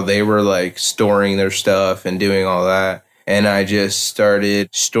 Saw how they were like storing their stuff and doing all that. And I just started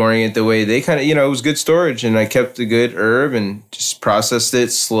storing it the way they kind of, you know, it was good storage. And I kept the good herb and just processed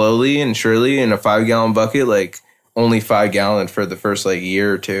it slowly and surely in a 5-gallon bucket, like only 5 gallon for the first like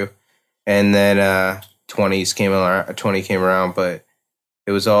year or two. And then 20 came around, but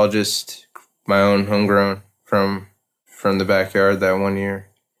it was all just my own homegrown from the backyard that one year.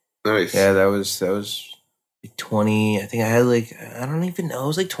 Nice. Yeah, that was 20, I think I had like, I don't even know, it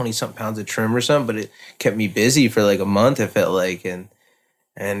was like 20 something pounds of trim or something, but it kept me busy for like a month, it felt like, and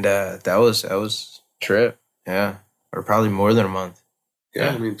that was trip, yeah, or probably more than a month. Yeah,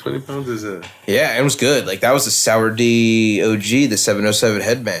 I mean, 20 pounds is yeah, it was good. Like that was the Sour D OG, the 707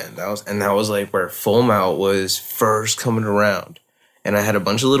 headband. That was like where Full Mount was first coming around, and I had a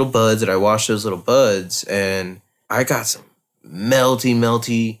bunch of little buds, and I washed those little buds, and I got some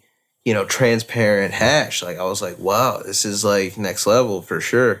melty, you know, transparent hash. Like I was like, wow, this is like next level for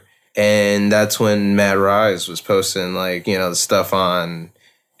sure. And that's when Mad Rise was posting like, you know, the stuff on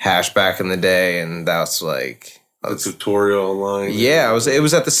hash back in the day, and that's like a tutorial online. Yeah, it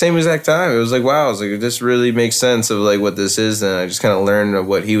was at the same exact time. It was like, wow, I was like, this really makes sense of like what this is, and I just kind of learned of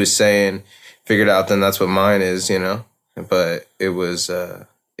what he was saying, figured out then that's what mine is, you know. But it was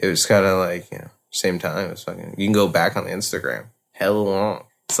kind of like, you know, same time. It's fucking, you can go back on the Instagram hella long.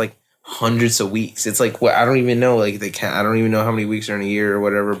 It's like hundreds of weeks. It's like, what, I don't even know. Like I don't even know how many weeks are in a year or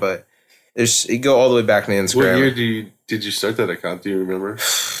whatever. But you go all the way back to Instagram. What year did you start that account? Do you remember?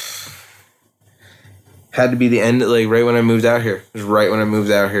 Had to be the end, like right when I moved out here. It was right when I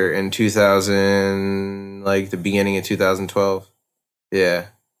moved out here in 2000, like the beginning of 2012. Yeah.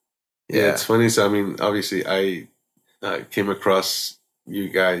 It's funny. So I mean, obviously, I came across you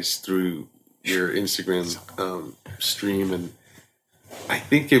guys through your Instagram stream, and I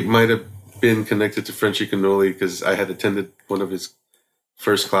think it might have been connected to Frenchy Cannoli because I had attended one of his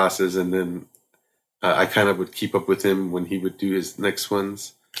first classes, and then I kind of would keep up with him when he would do his next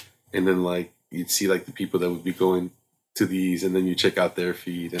ones, and then like you'd see like the people that would be going to these, and then you check out their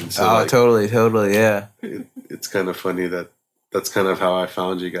feed, and so like, totally, yeah. It's kind of funny that's kind of how I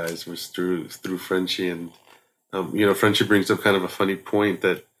found you guys, was through Frenchy, and you know, Frenchy brings up kind of a funny point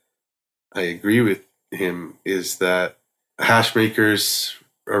that I agree with him, is that hash makers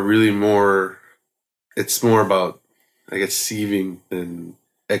are really more, it's more about, I guess, sieving than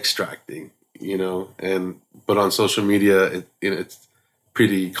extracting, you know, but on social media, it's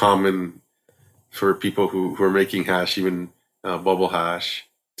pretty common for people who are making hash, even bubble hash,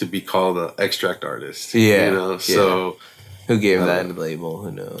 to be called an extract artist. Yeah. You know, so. Who gave that label?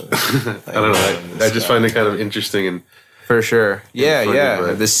 Who knows? I don't know. I just find it kind of interesting and. For sure. Yeah, funny, yeah.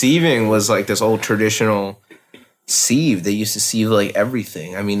 But the sieving was like this old traditional sieve. They used to sieve like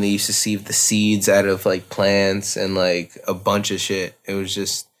everything. I mean, they used to sieve the seeds out of like plants and like a bunch of shit. It was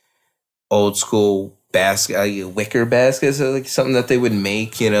just old school basket, wicker baskets, or like something that they would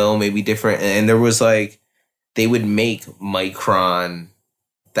make, you know, maybe different. And there was like, they would make micron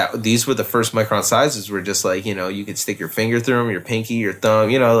that these were the first micron sizes where just like, you know, you could stick your finger through them, your pinky, your thumb,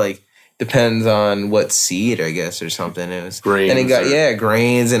 you know, like depends on what seed, I guess, or something. It was grains. And it got,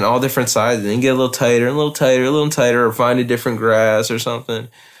 grains and all different sizes. And then get a little tighter, a little tighter, a little tighter, or find a different grass or something.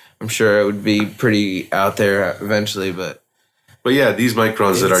 I'm sure it would be pretty out there eventually, but yeah, these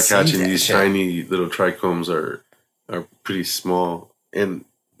microns that are catching these shiny little trichomes are pretty small. And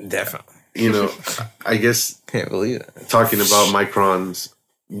definitely, you know, I guess can't believe that. Talking about microns,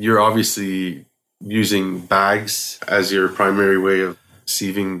 you're obviously using bags as your primary way of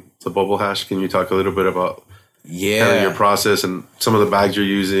sieving the bubble hash. Can you talk a little bit about kind of your process and some of the bags you're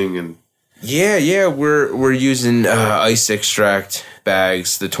using? And we're using ice extract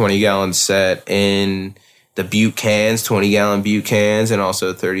bags, the 20-gallon set in the Butte cans, 20-gallon Butte cans, and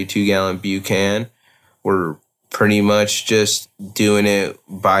also 32-gallon Butte can. We're pretty much just doing it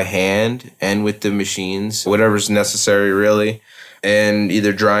by hand and with the machines, whatever's necessary really, and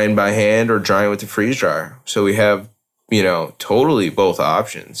either drying by hand or drying with the freeze dryer. So we have, you know, totally both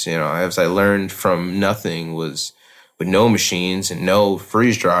options. You know, as I learned from nothing was with no machines and no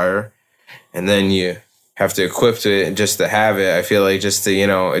freeze dryer, and then you have to equip it just to have it. I feel like just to, you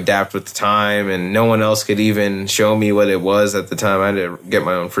know, adapt with the time, and no one else could even show me what it was at the time. I had to get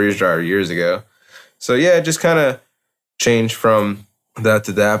my own freeze dryer years ago. So yeah, just kind of changed from that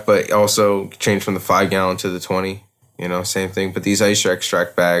to that, but also changed from the 5-gallon to the 20, you know, same thing. But these ice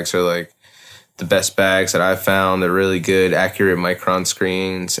extract bags are like the best bags that I've found. They're really good, accurate micron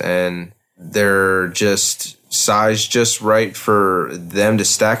screens, and they're just sized just right for them to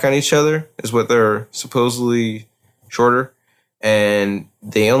stack on each other is what they're supposedly shorter. And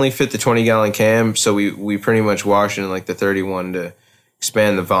they only fit the 20-gallon can, so we pretty much wash it in like the 31 to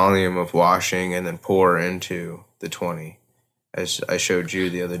expand the volume of washing and then pour into the 20, as I showed you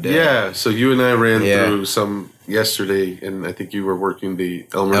the other day. Yeah, so you and I ran through some yesterday, and I think you were working the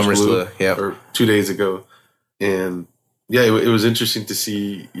Elmer's glue or 2 days ago. And yeah, it was interesting to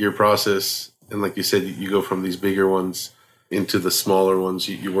see your process. And like you said, you go from these bigger ones into the smaller ones.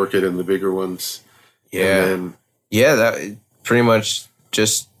 You work it in the bigger ones. Yeah. And then, that pretty much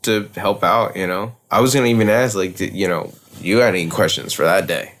just to help out, you know. I was going to even ask, like, you know, you had any questions for that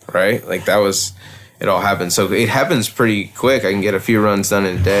day, right? Like, that was, it all happened. So it happens pretty quick. I can get a few runs done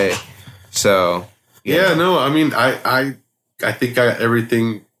in a day. So, no, I mean, I think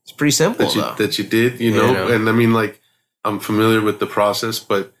everything. It's pretty simple, that you did, you know? And I mean, like, I'm familiar with the process,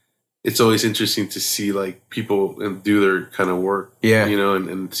 but it's always interesting to see, like, people do their kind of work, you know,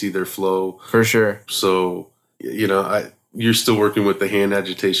 and see their flow. For sure. So, you know, you're still working with the hand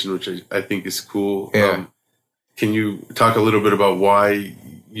agitation, which I think is cool. Yeah. Can you talk a little bit about why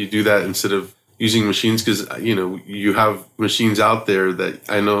you do that instead of using machines? Because, you know, you have machines out there that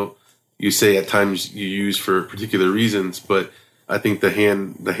I know you say at times you use for particular reasons, but I think the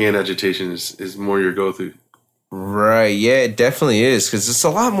hand agitation is more your go-to. Right, yeah, it definitely is, because it's a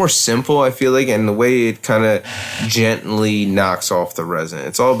lot more simple, I feel like, and the way it kind of gently knocks off the resin.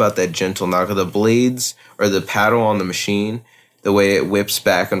 It's all about that gentle knock of the blades or the paddle on the machine. The way it whips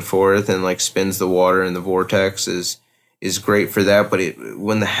back and forth and like spins the water in the vortex is great for that. But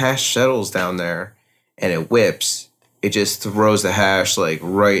when the hash settles down there and it whips, it just throws the hash like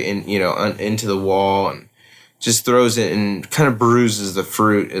right in, you know, into the wall and just throws it and kind of bruises the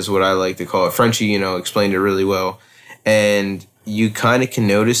fruit is what I like to call it. Frenchie, you know, explained it really well. And you kind of can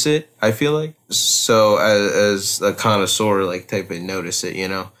notice it, I feel like. So as a connoisseur, like type of notice it, you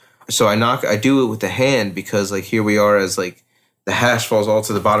know. So I do it with the hand because like here we are as like the hash falls all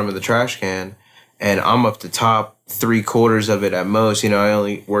to the bottom of the trash can and I'm up the top 3/4 of it at most. You know, I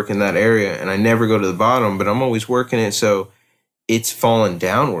only work in that area and I never go to the bottom, but I'm always working it so it's falling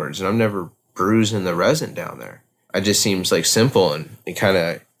downwards and I'm never bruising the resin down there. It just seems like simple and kind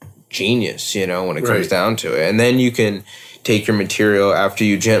of genius, you know, when it comes down to it. And then you can take your material after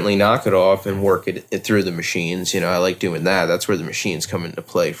you gently knock it off and work it through the machines. You know, I like doing that. That's where the machines come into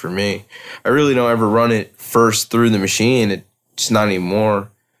play for me. I really don't ever run it first through the machine. It's not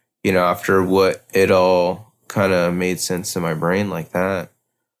anymore, you know, after what it all kind of made sense in my brain like that.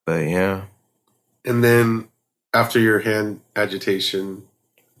 But yeah. And then after your hand agitation,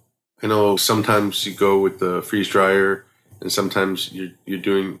 I know sometimes you go with the freeze dryer and sometimes you're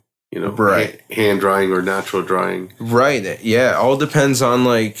doing, you know, hand drying or natural drying. Right. Yeah. All depends on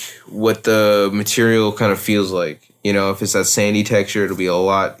like what the material kind of feels like. You know, if it's that sandy texture, it'll be a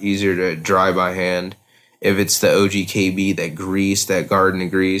lot easier to dry by hand. If it's the OGKB, that grease, that garden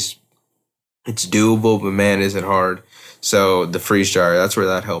grease, it's doable, but man, is it hard. So the freeze dryer, that's where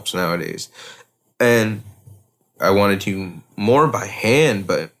that helps nowadays. And I wanted to more by hand,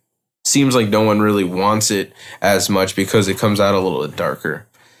 but seems like no one really wants it as much because it comes out a little bit darker.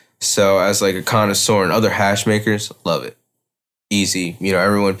 So as like a connoisseur and other hash makers, love it. Easy. You know,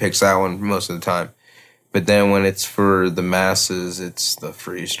 everyone picks that one most of the time. But then when it's for the masses, it's the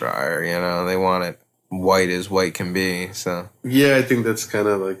freeze dryer, you know. They want it white as white can be, so. Yeah, I think that's kind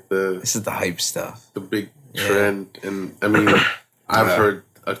of like this is the hype stuff. The big trend. Yeah. And I mean, I've heard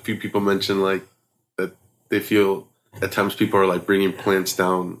a few people mention like that they feel at times people are like bringing plants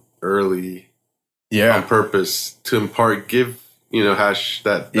down early on purpose to in part give, you know, hash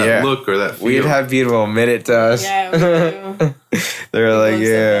that look or that feel. We'd have people admit it to us. Yeah, we do. They're like,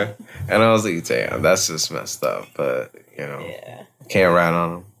 yeah. And I was like, damn, that's just messed up. But, you know, can't rat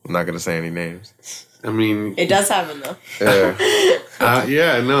on them. I'm not going to say any names. I mean... It does happen, though.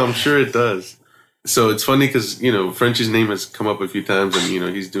 Yeah. No, I'm sure it does. So it's funny because, you know, Frenchie's name has come up a few times and, you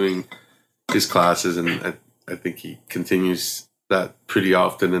know, he's doing his classes and I think he continues that pretty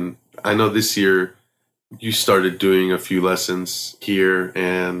often. And I know this year you started doing a few lessons here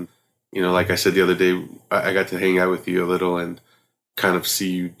and, you know, like I said the other day, I got to hang out with you a little and kind of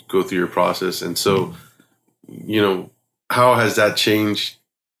see you go through your process. And so, you know, how has that changed,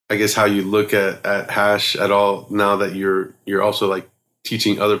 I guess, how you look at hash at all now that you're also like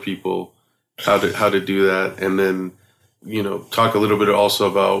teaching other people how to do that? And then, you know, talk a little bit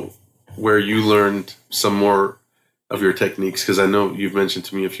also about where you learned some more of your techniques. Cause I know you've mentioned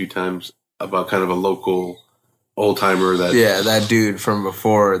to me a few times about kind of a local old timer that dude from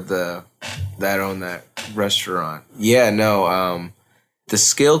before that owned that restaurant. Yeah, no, the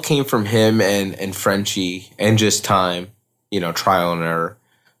skill came from him and Frenchie and just time, you know, trial and error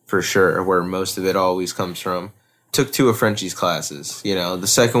for sure, where most of it always comes from. Took 2 of Frenchie's classes, you know. The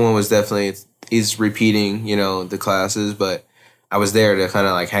second one was definitely, he's repeating, you know, the classes, but I was there to kind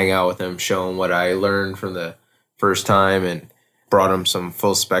of like hang out with him, show him what I learned from the first time and brought him some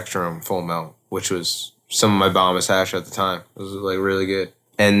full spectrum, full melt, which was some of my bombest hash at the time. It was like really good.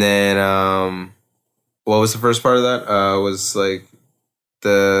 And then, what was the first part of that? Was like,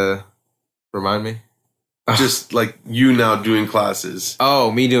 remind me? Just like you now doing classes.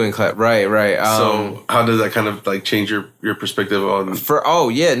 Oh, me doing class. Right. So how does that kind of like change your perspective on?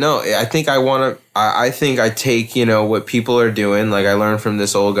 I think I think I take, you know, what people are doing. Like I learned from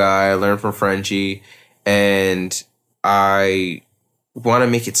this old guy, I learned from Frenchie, and I want to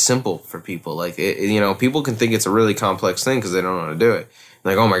make it simple for people. Like, you know, people can think it's a really complex thing because they don't know how to do it.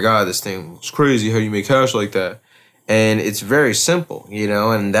 Like, oh my God, this thing is crazy. How you make hash like that? And it's very simple, you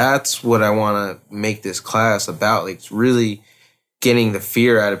know, and that's what I want to make this class about. Like, it's really getting the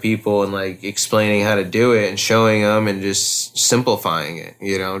fear out of people and like explaining how to do it and showing them and just simplifying it,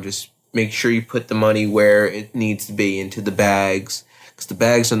 you know, just make sure you put the money where it needs to be, into the bags, because the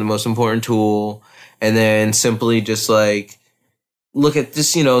bags are the most important tool. And then simply just like look at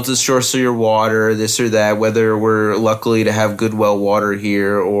this, you know, the source of your water, this or that, whether we're lucky to have good well water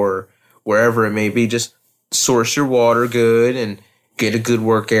here or wherever it may be, just source your water good and get a good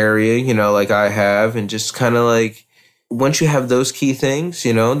work area, you know, like I have, and just kind of like, once you have those key things,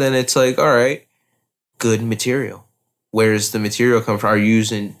 you know, then it's like, all right, good material. Where does the material come from? Are you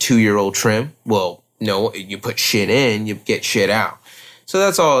using 2-year-old trim? Well, no, you put shit in, you get shit out. So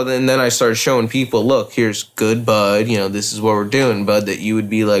that's all. And then I started showing people, look, here's good bud. You know, this is what we're doing, bud, that you would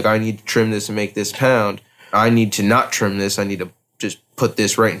be like, I need to trim this and make this pound. I need to not trim this. I need to just put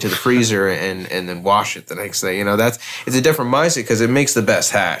this right into the freezer and then wash it the next day. You know, it's a different mindset because it makes the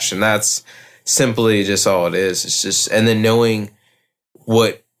best hash. And that's simply just all it is. It's just, and then knowing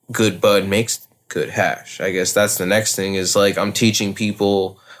what good bud makes good hash. I guess that's the next thing is like, I'm teaching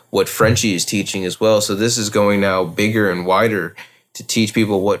people what Frenchie is teaching as well. So this is going now bigger and wider to teach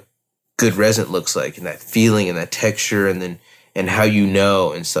people what good resin looks like and that feeling and that texture and how you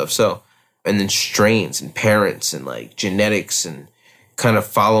know and stuff. So, and then strains and parents and like genetics and kind of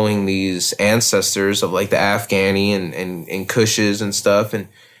following these ancestors of like the Afghani and Kushes and stuff and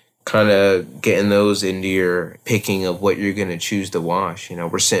kind of getting those into your picking of what you're going to choose to wash. You know,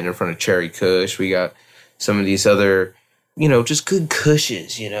 we're sitting in front of Cherry Kush. We got some of these other, you know, just good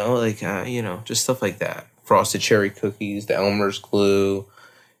Kushes, you know, like, you know, just stuff like that. Frosted cherry cookies, the Elmer's glue,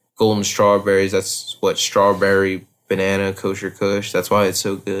 golden strawberries. That's what strawberry, banana, kosher kush. That's why it's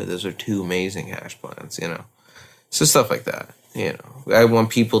so good. Those are 2 amazing hash plants, you know. So stuff like that, you know. I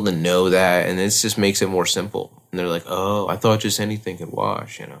want people to know that, and this just makes it more simple. And they're like, oh, I thought just anything could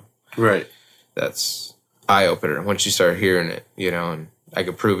wash, you know. Right. That's eye-opener once you start hearing it, you know, and I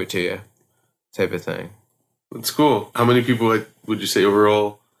could prove it to you type of thing. That's cool. How many people would you say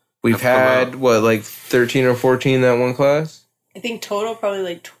overall? We've had, what, like 13 or 14 in that one class? I think total probably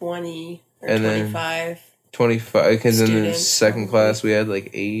like 20 or and 25. 25, because in the second class we had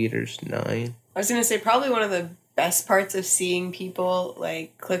like 8 or 9. I was going to say probably one of the best parts of seeing people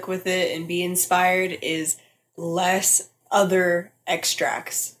like click with it and be inspired is less other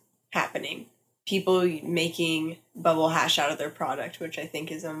extracts happening. People making bubble hash out of their product, which I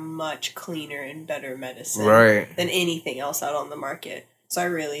think is a much cleaner and better medicine than anything else out on the market. So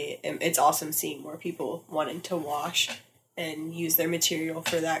it's awesome seeing more people wanting to wash and use their material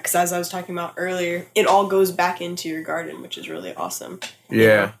for that. Because as I was talking about earlier, it all goes back into your garden, which is really awesome. Yeah. You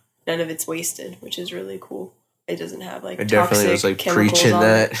know, none of it's wasted, which is really cool. It doesn't have like I definitely was like preaching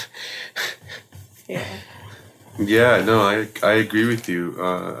that. Yeah. Yeah, no, I agree with you.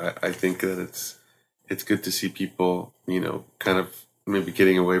 I think that it's good to see people, kind of maybe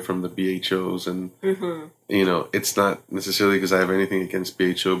getting away from the BHOs and, it's not necessarily because I have anything against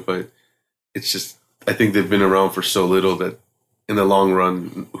BHO, but it's just, I think they've been around for so little that in the long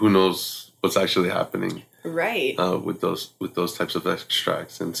run, who knows what's actually happening. Right. With those types of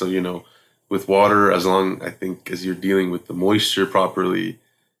extracts. And so, with water, as long, I think, as you're dealing with the moisture properly,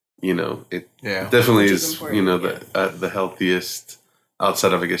 it definitely is the healthiest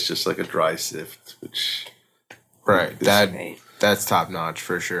outside of, I guess, just like a dry sift, which that's top notch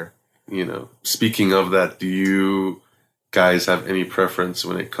for sure. Speaking of that, do you guys have any preference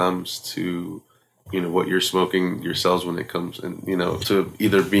when it comes to what you're smoking yourselves when it comes and to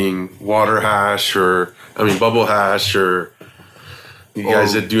either being water hash or bubble hash, or you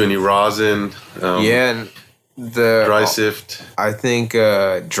guys that do any rosin? And the dry sift. I think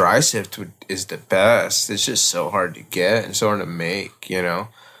dry sift is the best. It's just so hard to get and so hard to make. I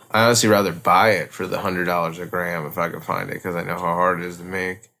honestly rather buy it for the $100 a gram if I can find it, because I know how hard it is to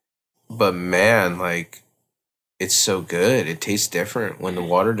make. But man, like, it's so good. It tastes different when the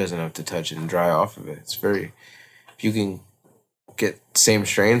water doesn't have to touch it and dry off of it. It's if you can get same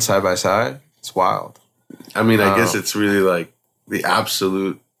strain side by side, it's wild. I guess it's really like the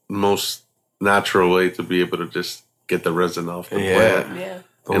absolute most natural way to be able to just get the resin off the plant. Yeah.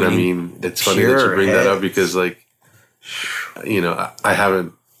 And it's funny that you bring that up because, like, I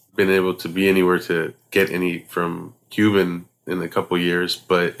haven't been able to be anywhere to get any from Cuban in a couple years,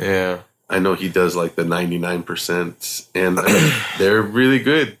 but I know he does like the 99%, and they're really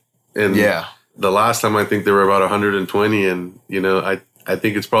good. And the last time I think they were about 120, and I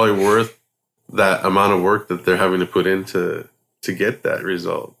think it's probably worth that amount of work that they're having to put into to get that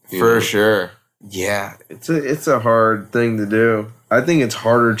result. For sure. Yeah, it's a hard thing to do. I think it's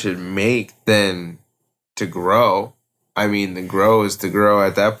harder to make than to grow. The grow is to grow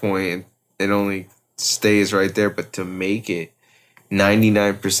at that point. It only stays right there. But to make it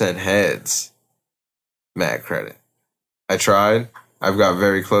 99% heads, mad credit. I tried. I've got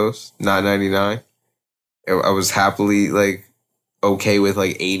very close. Not 99. I was happily like okay with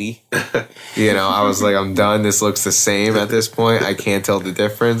like 80. I was like, I'm done. This looks the same at this point. I can't tell the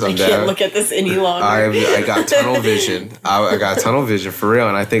difference. I can't look at this any longer. I got tunnel vision. I got tunnel vision for real.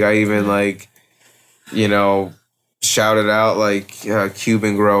 And I think I even shouted out like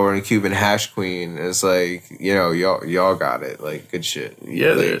Cuban grower and Cuban hash queen. It's like, y'all got it. Like, good shit.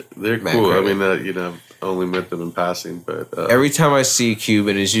 Yeah, like, they're cool. Credit. I only met them in passing, but every time I see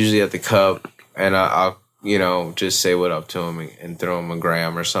Cuban, it's usually at the cup, and I'll just say what up to him and throw him a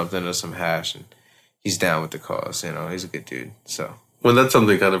gram or something or some hash, and he's down with the cause. He's a good dude. So, well, that's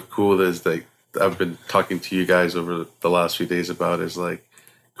something kind of cool that is like I've been talking to you guys over the last few days about, is like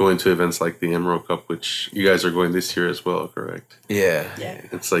going to events like the Emerald Cup, which you guys are going this year as well, correct? Yeah.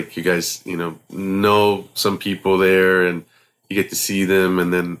 It's like you guys, know some people there, and you get to see them,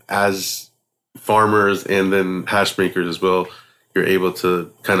 and then as farmers and then hash makers as well, you're able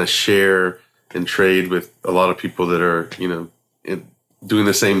to kind of share and trade with a lot of people that are, doing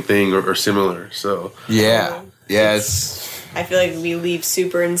the same thing or similar. So I feel like we leave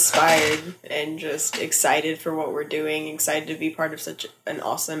super inspired and just excited for what we're doing, excited to be part of such an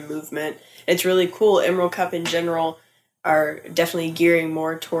awesome movement. It's really cool. Emerald Cup in general are definitely gearing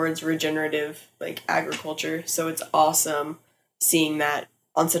more towards regenerative like agriculture. So it's awesome seeing that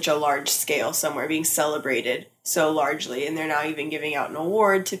on such a large scale somewhere, being celebrated so largely. And they're now even giving out an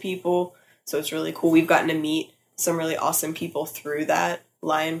award to people. So it's really cool. We've gotten to meet some really awesome people through that.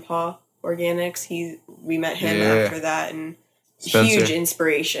 Lion Paw Organics. We met him after that, and Spencer. Huge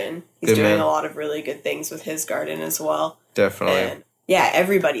inspiration. He's doing a lot of really good things with his garden as well. Definitely. And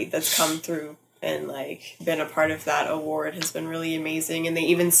everybody that's come through and like been a part of that award has been really amazing. And they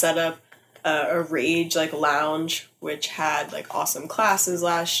even set up a Rage like lounge, which had like awesome classes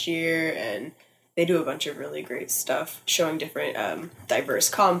last year, and they do a bunch of really great stuff, showing different diverse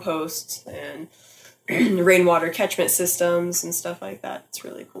composts and rainwater catchment systems and stuff like that. It's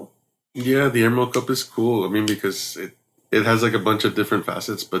really cool. Yeah, the Emerald Cup is cool. Because it has like a bunch of different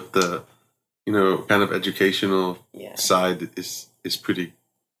facets, but the kind of educational side is pretty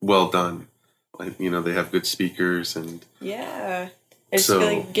well done. Like, they have good speakers and... Yeah. I just feel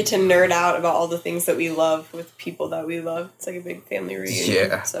like get to nerd out about all the things that we love with people that we love. It's like a big family reunion.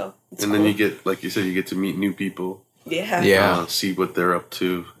 Yeah. So it's cool. Then you get, like you said, you get to meet new people. Yeah. Yeah. See what they're up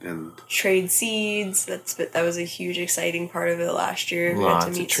to and trade seeds. That was a huge exciting part of it last year. We Lots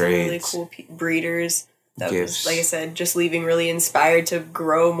got to meet of some really cool breeders. That Gifts. was, like I said, just leaving really inspired to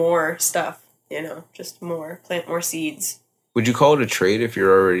grow more stuff. Just plant more seeds. Would you call it a trade if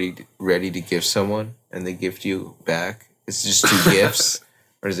you're already ready to give someone and they gift you back? It's just 2 gifts,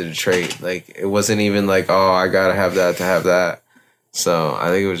 or is it a trade? Like, it wasn't even like, oh, I gotta have that to have that. So I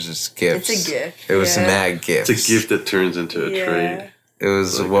think it was just gifts. It's a gift. It was mad gifts. It's a gift that turns into a trade. It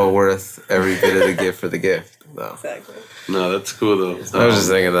was well worth every bit of the gift for the gift, though. Exactly. No, that's cool though. I was just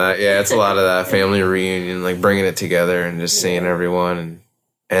thinking that. Yeah, it's a lot of that family reunion, like bringing it together and just seeing everyone,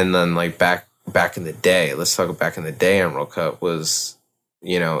 and then like back in the day. Let's talk back in the day. Emerald Cup was,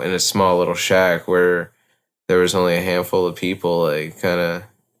 in a small little shack where there was only a handful of people, like kind of,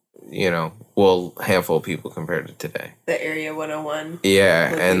 handful of people compared to today. The Area 101.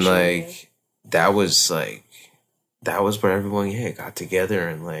 Yeah, and like that was where everyone got together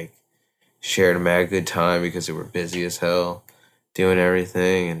and like shared a mad good time because they were busy as hell doing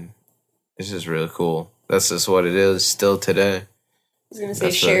everything, and it's just really cool. That's just what it is still today. I was going to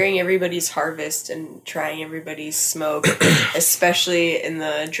say sharing everybody's harvest and trying everybody's smoke, especially in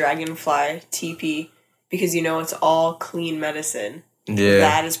the Dragonfly teepee, because it's all clean medicine. Yeah.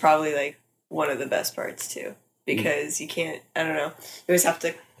 That is probably like one of the best parts too, because you can't, I don't know, you always have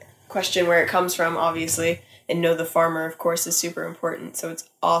to question where it comes from, obviously, and know the farmer, of course, is super important. So it's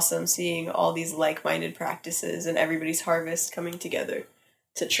awesome seeing all these like-minded practices and everybody's harvest coming together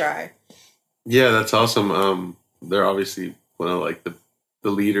to try. Yeah, that's awesome. They're obviously one of like the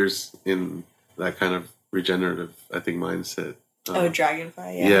leaders in that kind of regenerative, I think, mindset.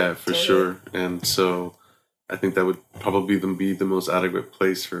 Dragonfly, yeah. Yeah, for sure. And so I think that would probably be the most adequate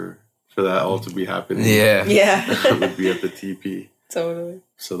place for that all to be happening. Yeah. Yeah. Would be at the TP. Totally.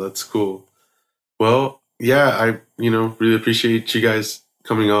 So that's cool. Well, yeah, I, really appreciate you guys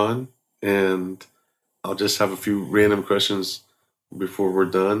coming on, and I'll just have a few random questions before we're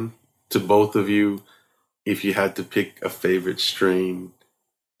done. To both of you, if you had to pick a favorite strain,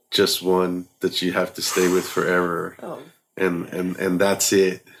 just one that you have to stay with forever, and that's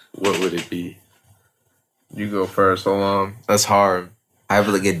it, what would it be? You go first. Hold on. That's hard. I have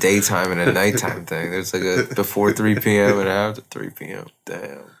like a daytime and a nighttime thing. There's like a before 3 p.m. and after 3 p.m.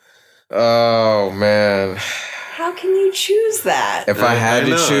 Damn. Oh, man. How can you choose that? If I had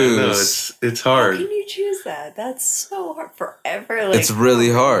to choose. It's hard. How can you choose that? That's so hard forever. It's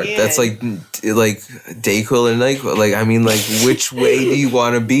really hard. Man. That's like Dayquil and NyQuil. Like, I mean, like, which way do you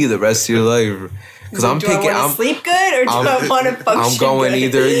want to be the rest of your life? Because I'm picking. I want to sleep good, or do I want to function? I'm going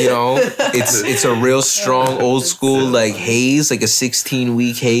good? Either. It's a real strong old school like haze, like a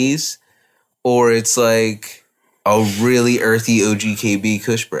 16-week haze, or it's like a really earthy OGKB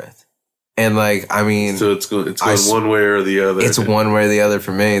Kush breath. And like, I mean, so it's going one way or the other. It's one way or the other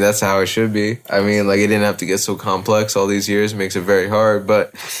for me. That's how it should be. I mean, like, it didn't have to get so complex all these years. It makes it very hard,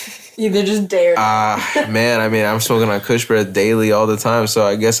 but. Either just dare. Man, I mean, I'm smoking on Kush breath daily all the time, so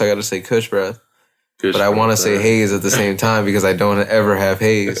I guess I got to say Kush breath. But I want to say haze at the same time because I don't ever have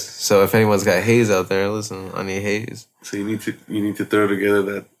haze. So if anyone's got haze out there, listen, I need haze. So you need to throw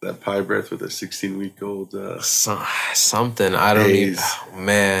together that pie breath with a 16-week-old something. I don't need. Oh,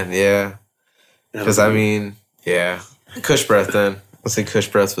 man, yeah. Because I mean, yeah, Kush breath. Then let's say Kush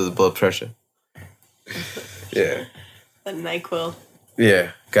breath for the blood pressure. Yeah. The NyQuil.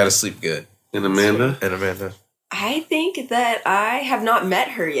 Yeah, gotta sleep good. And Amanda. I think that I have not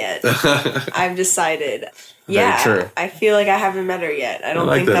met her yet. I've decided. Yeah, very true. I feel like I haven't met her yet. I don't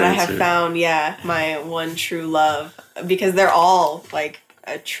think that I have found, my one true love. Because they're all, like,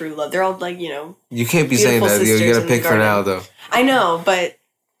 a true love. They're all, like, You can't be saying that. You gotta pick for now, though. I know, but...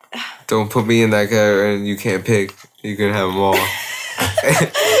 Don't put me in that category and you can't pick. You can have them all.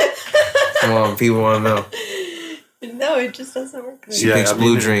 Come on, people want to know. No, it just doesn't work. She picks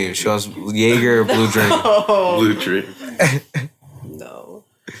Blue Dream. She wants Jaeger or Blue Dream. Blue Dream. No.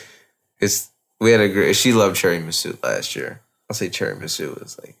 We had a great. She loved Cherry Masood last year. I'll say Cherry Masood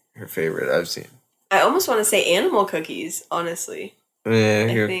was like her favorite I've seen. I almost want to say animal cookies, honestly. Yeah,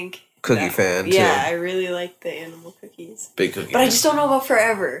 I think cookie fan too. Yeah, I really like the animal cookies. Big cookie. But I just don't know about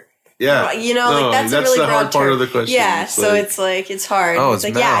forever. Yeah. You know, like that's a really the broad hard part term. of the question. Yeah, so it's like it's hard. Oh, it's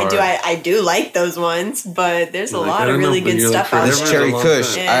like I do like those ones, but there's a lot of really good stuff out there. It's cherry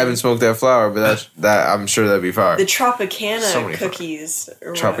kush. I haven't smoked that flower, but that I'm sure that'd be fire. The Tropicana cookies.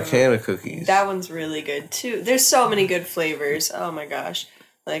 Tropicana cookies. That one's really good too. There's so many good flavors. Oh my gosh.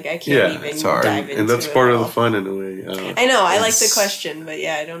 Like I can't even dive into it. And that's part of the fun in a way. I know, I like the question, but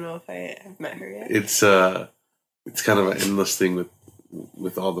yeah, I don't know if I have met her yet. It's kind of an endless thing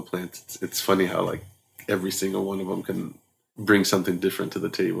with all the plants. It's funny how like every single one of them can bring something different to the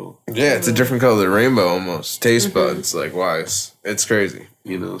table. Yeah, it's a different color than rainbow almost. Taste buds, like wise. It's crazy.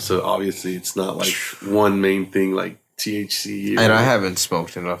 You know, so obviously it's not like one main thing like THC. And I haven't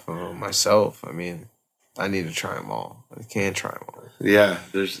smoked enough of them myself. I mean, I need to try them all. I can't try them all. Yeah,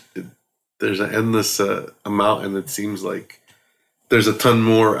 there's an endless amount, and it seems like there's a ton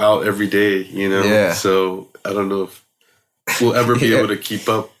more out every day, you know? Yeah. So I don't know if we'll ever be able to keep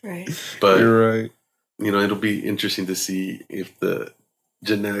up. Right. But, you're right. You know, it'll be interesting to see if the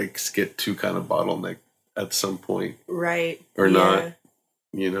genetics get too kind of bottlenecked at some point. Right. Or not,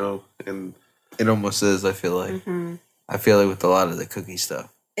 you know? And it almost is, I feel like. Mm-hmm. I feel like with a lot of the cookie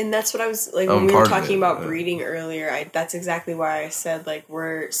stuff. And that's what I was, like, when we were talking about breeding earlier, that's exactly why I said, like,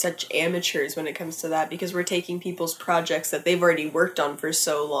 we're such amateurs when it comes to that, because we're taking people's projects that they've already worked on for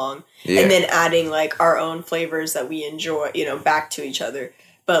so long, and then adding, like, our own flavors that we enjoy, you know, back to each other.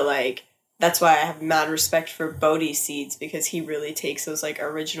 But, like, that's why I have mad respect for Bodhi Seeds, because he really takes those, like,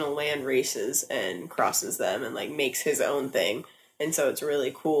 original land races and crosses them and, like, makes his own thing. And so it's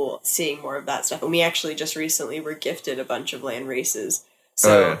really cool seeing more of that stuff. And we actually just recently were gifted a bunch of land races.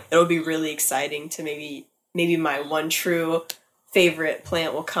 So it'll be really exciting to maybe my one true favorite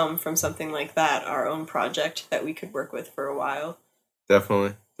plant will come from something like that, our own project that we could work with for a while.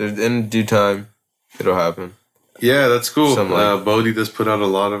 Definitely. In due time, it'll happen. Yeah, that's cool. Bodhi does put out a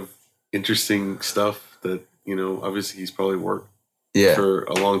lot of interesting stuff that, you know, obviously he's probably worked for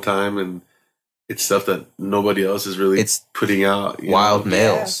a long time, and it's stuff that nobody else is really putting out. Wild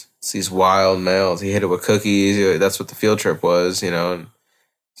males. Yeah. It's these wild males. He hit it with cookies. That's what the field trip was, you know, and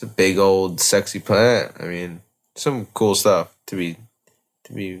it's a big old sexy plant. I mean, some cool stuff to be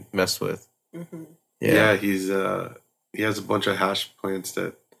messed with. Mm-hmm. Yeah, he has a bunch of hash plants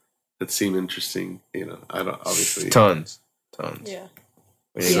that seem interesting. You know, I don't obviously tons. Yeah.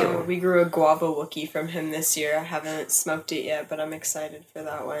 We grew a guava Wookie from him this year. I haven't smoked it yet, but I'm excited for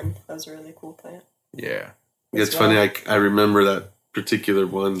that one. That was a really cool plant. Yeah, it's funny. I remember that particular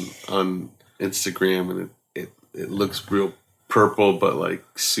one on Instagram, and it looks real purple, but like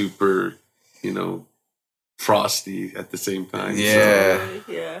super, you know, frosty at the same time. Yeah. So,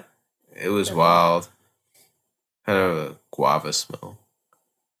 yeah. It was wild. Kind of a guava smell.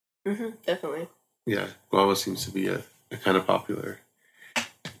 Mm-hmm, definitely. Yeah, guava seems to be a kind of popular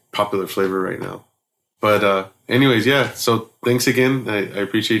flavor right now. But anyways, yeah. So thanks again. I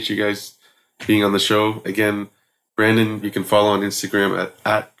appreciate you guys being on the show again. Brandon, you can follow on Instagram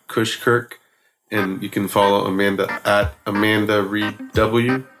at Kushkirk. And you can follow Amanda at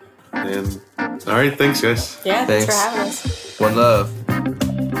AmandaReedW. And all right, thanks, guys. Yeah, thanks for having us. One love.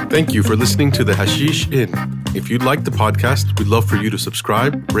 Thank you for listening to the Hashish Inn. If you'd like the podcast, we'd love for you to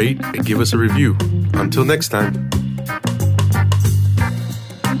subscribe, rate, and give us a review. Until next time.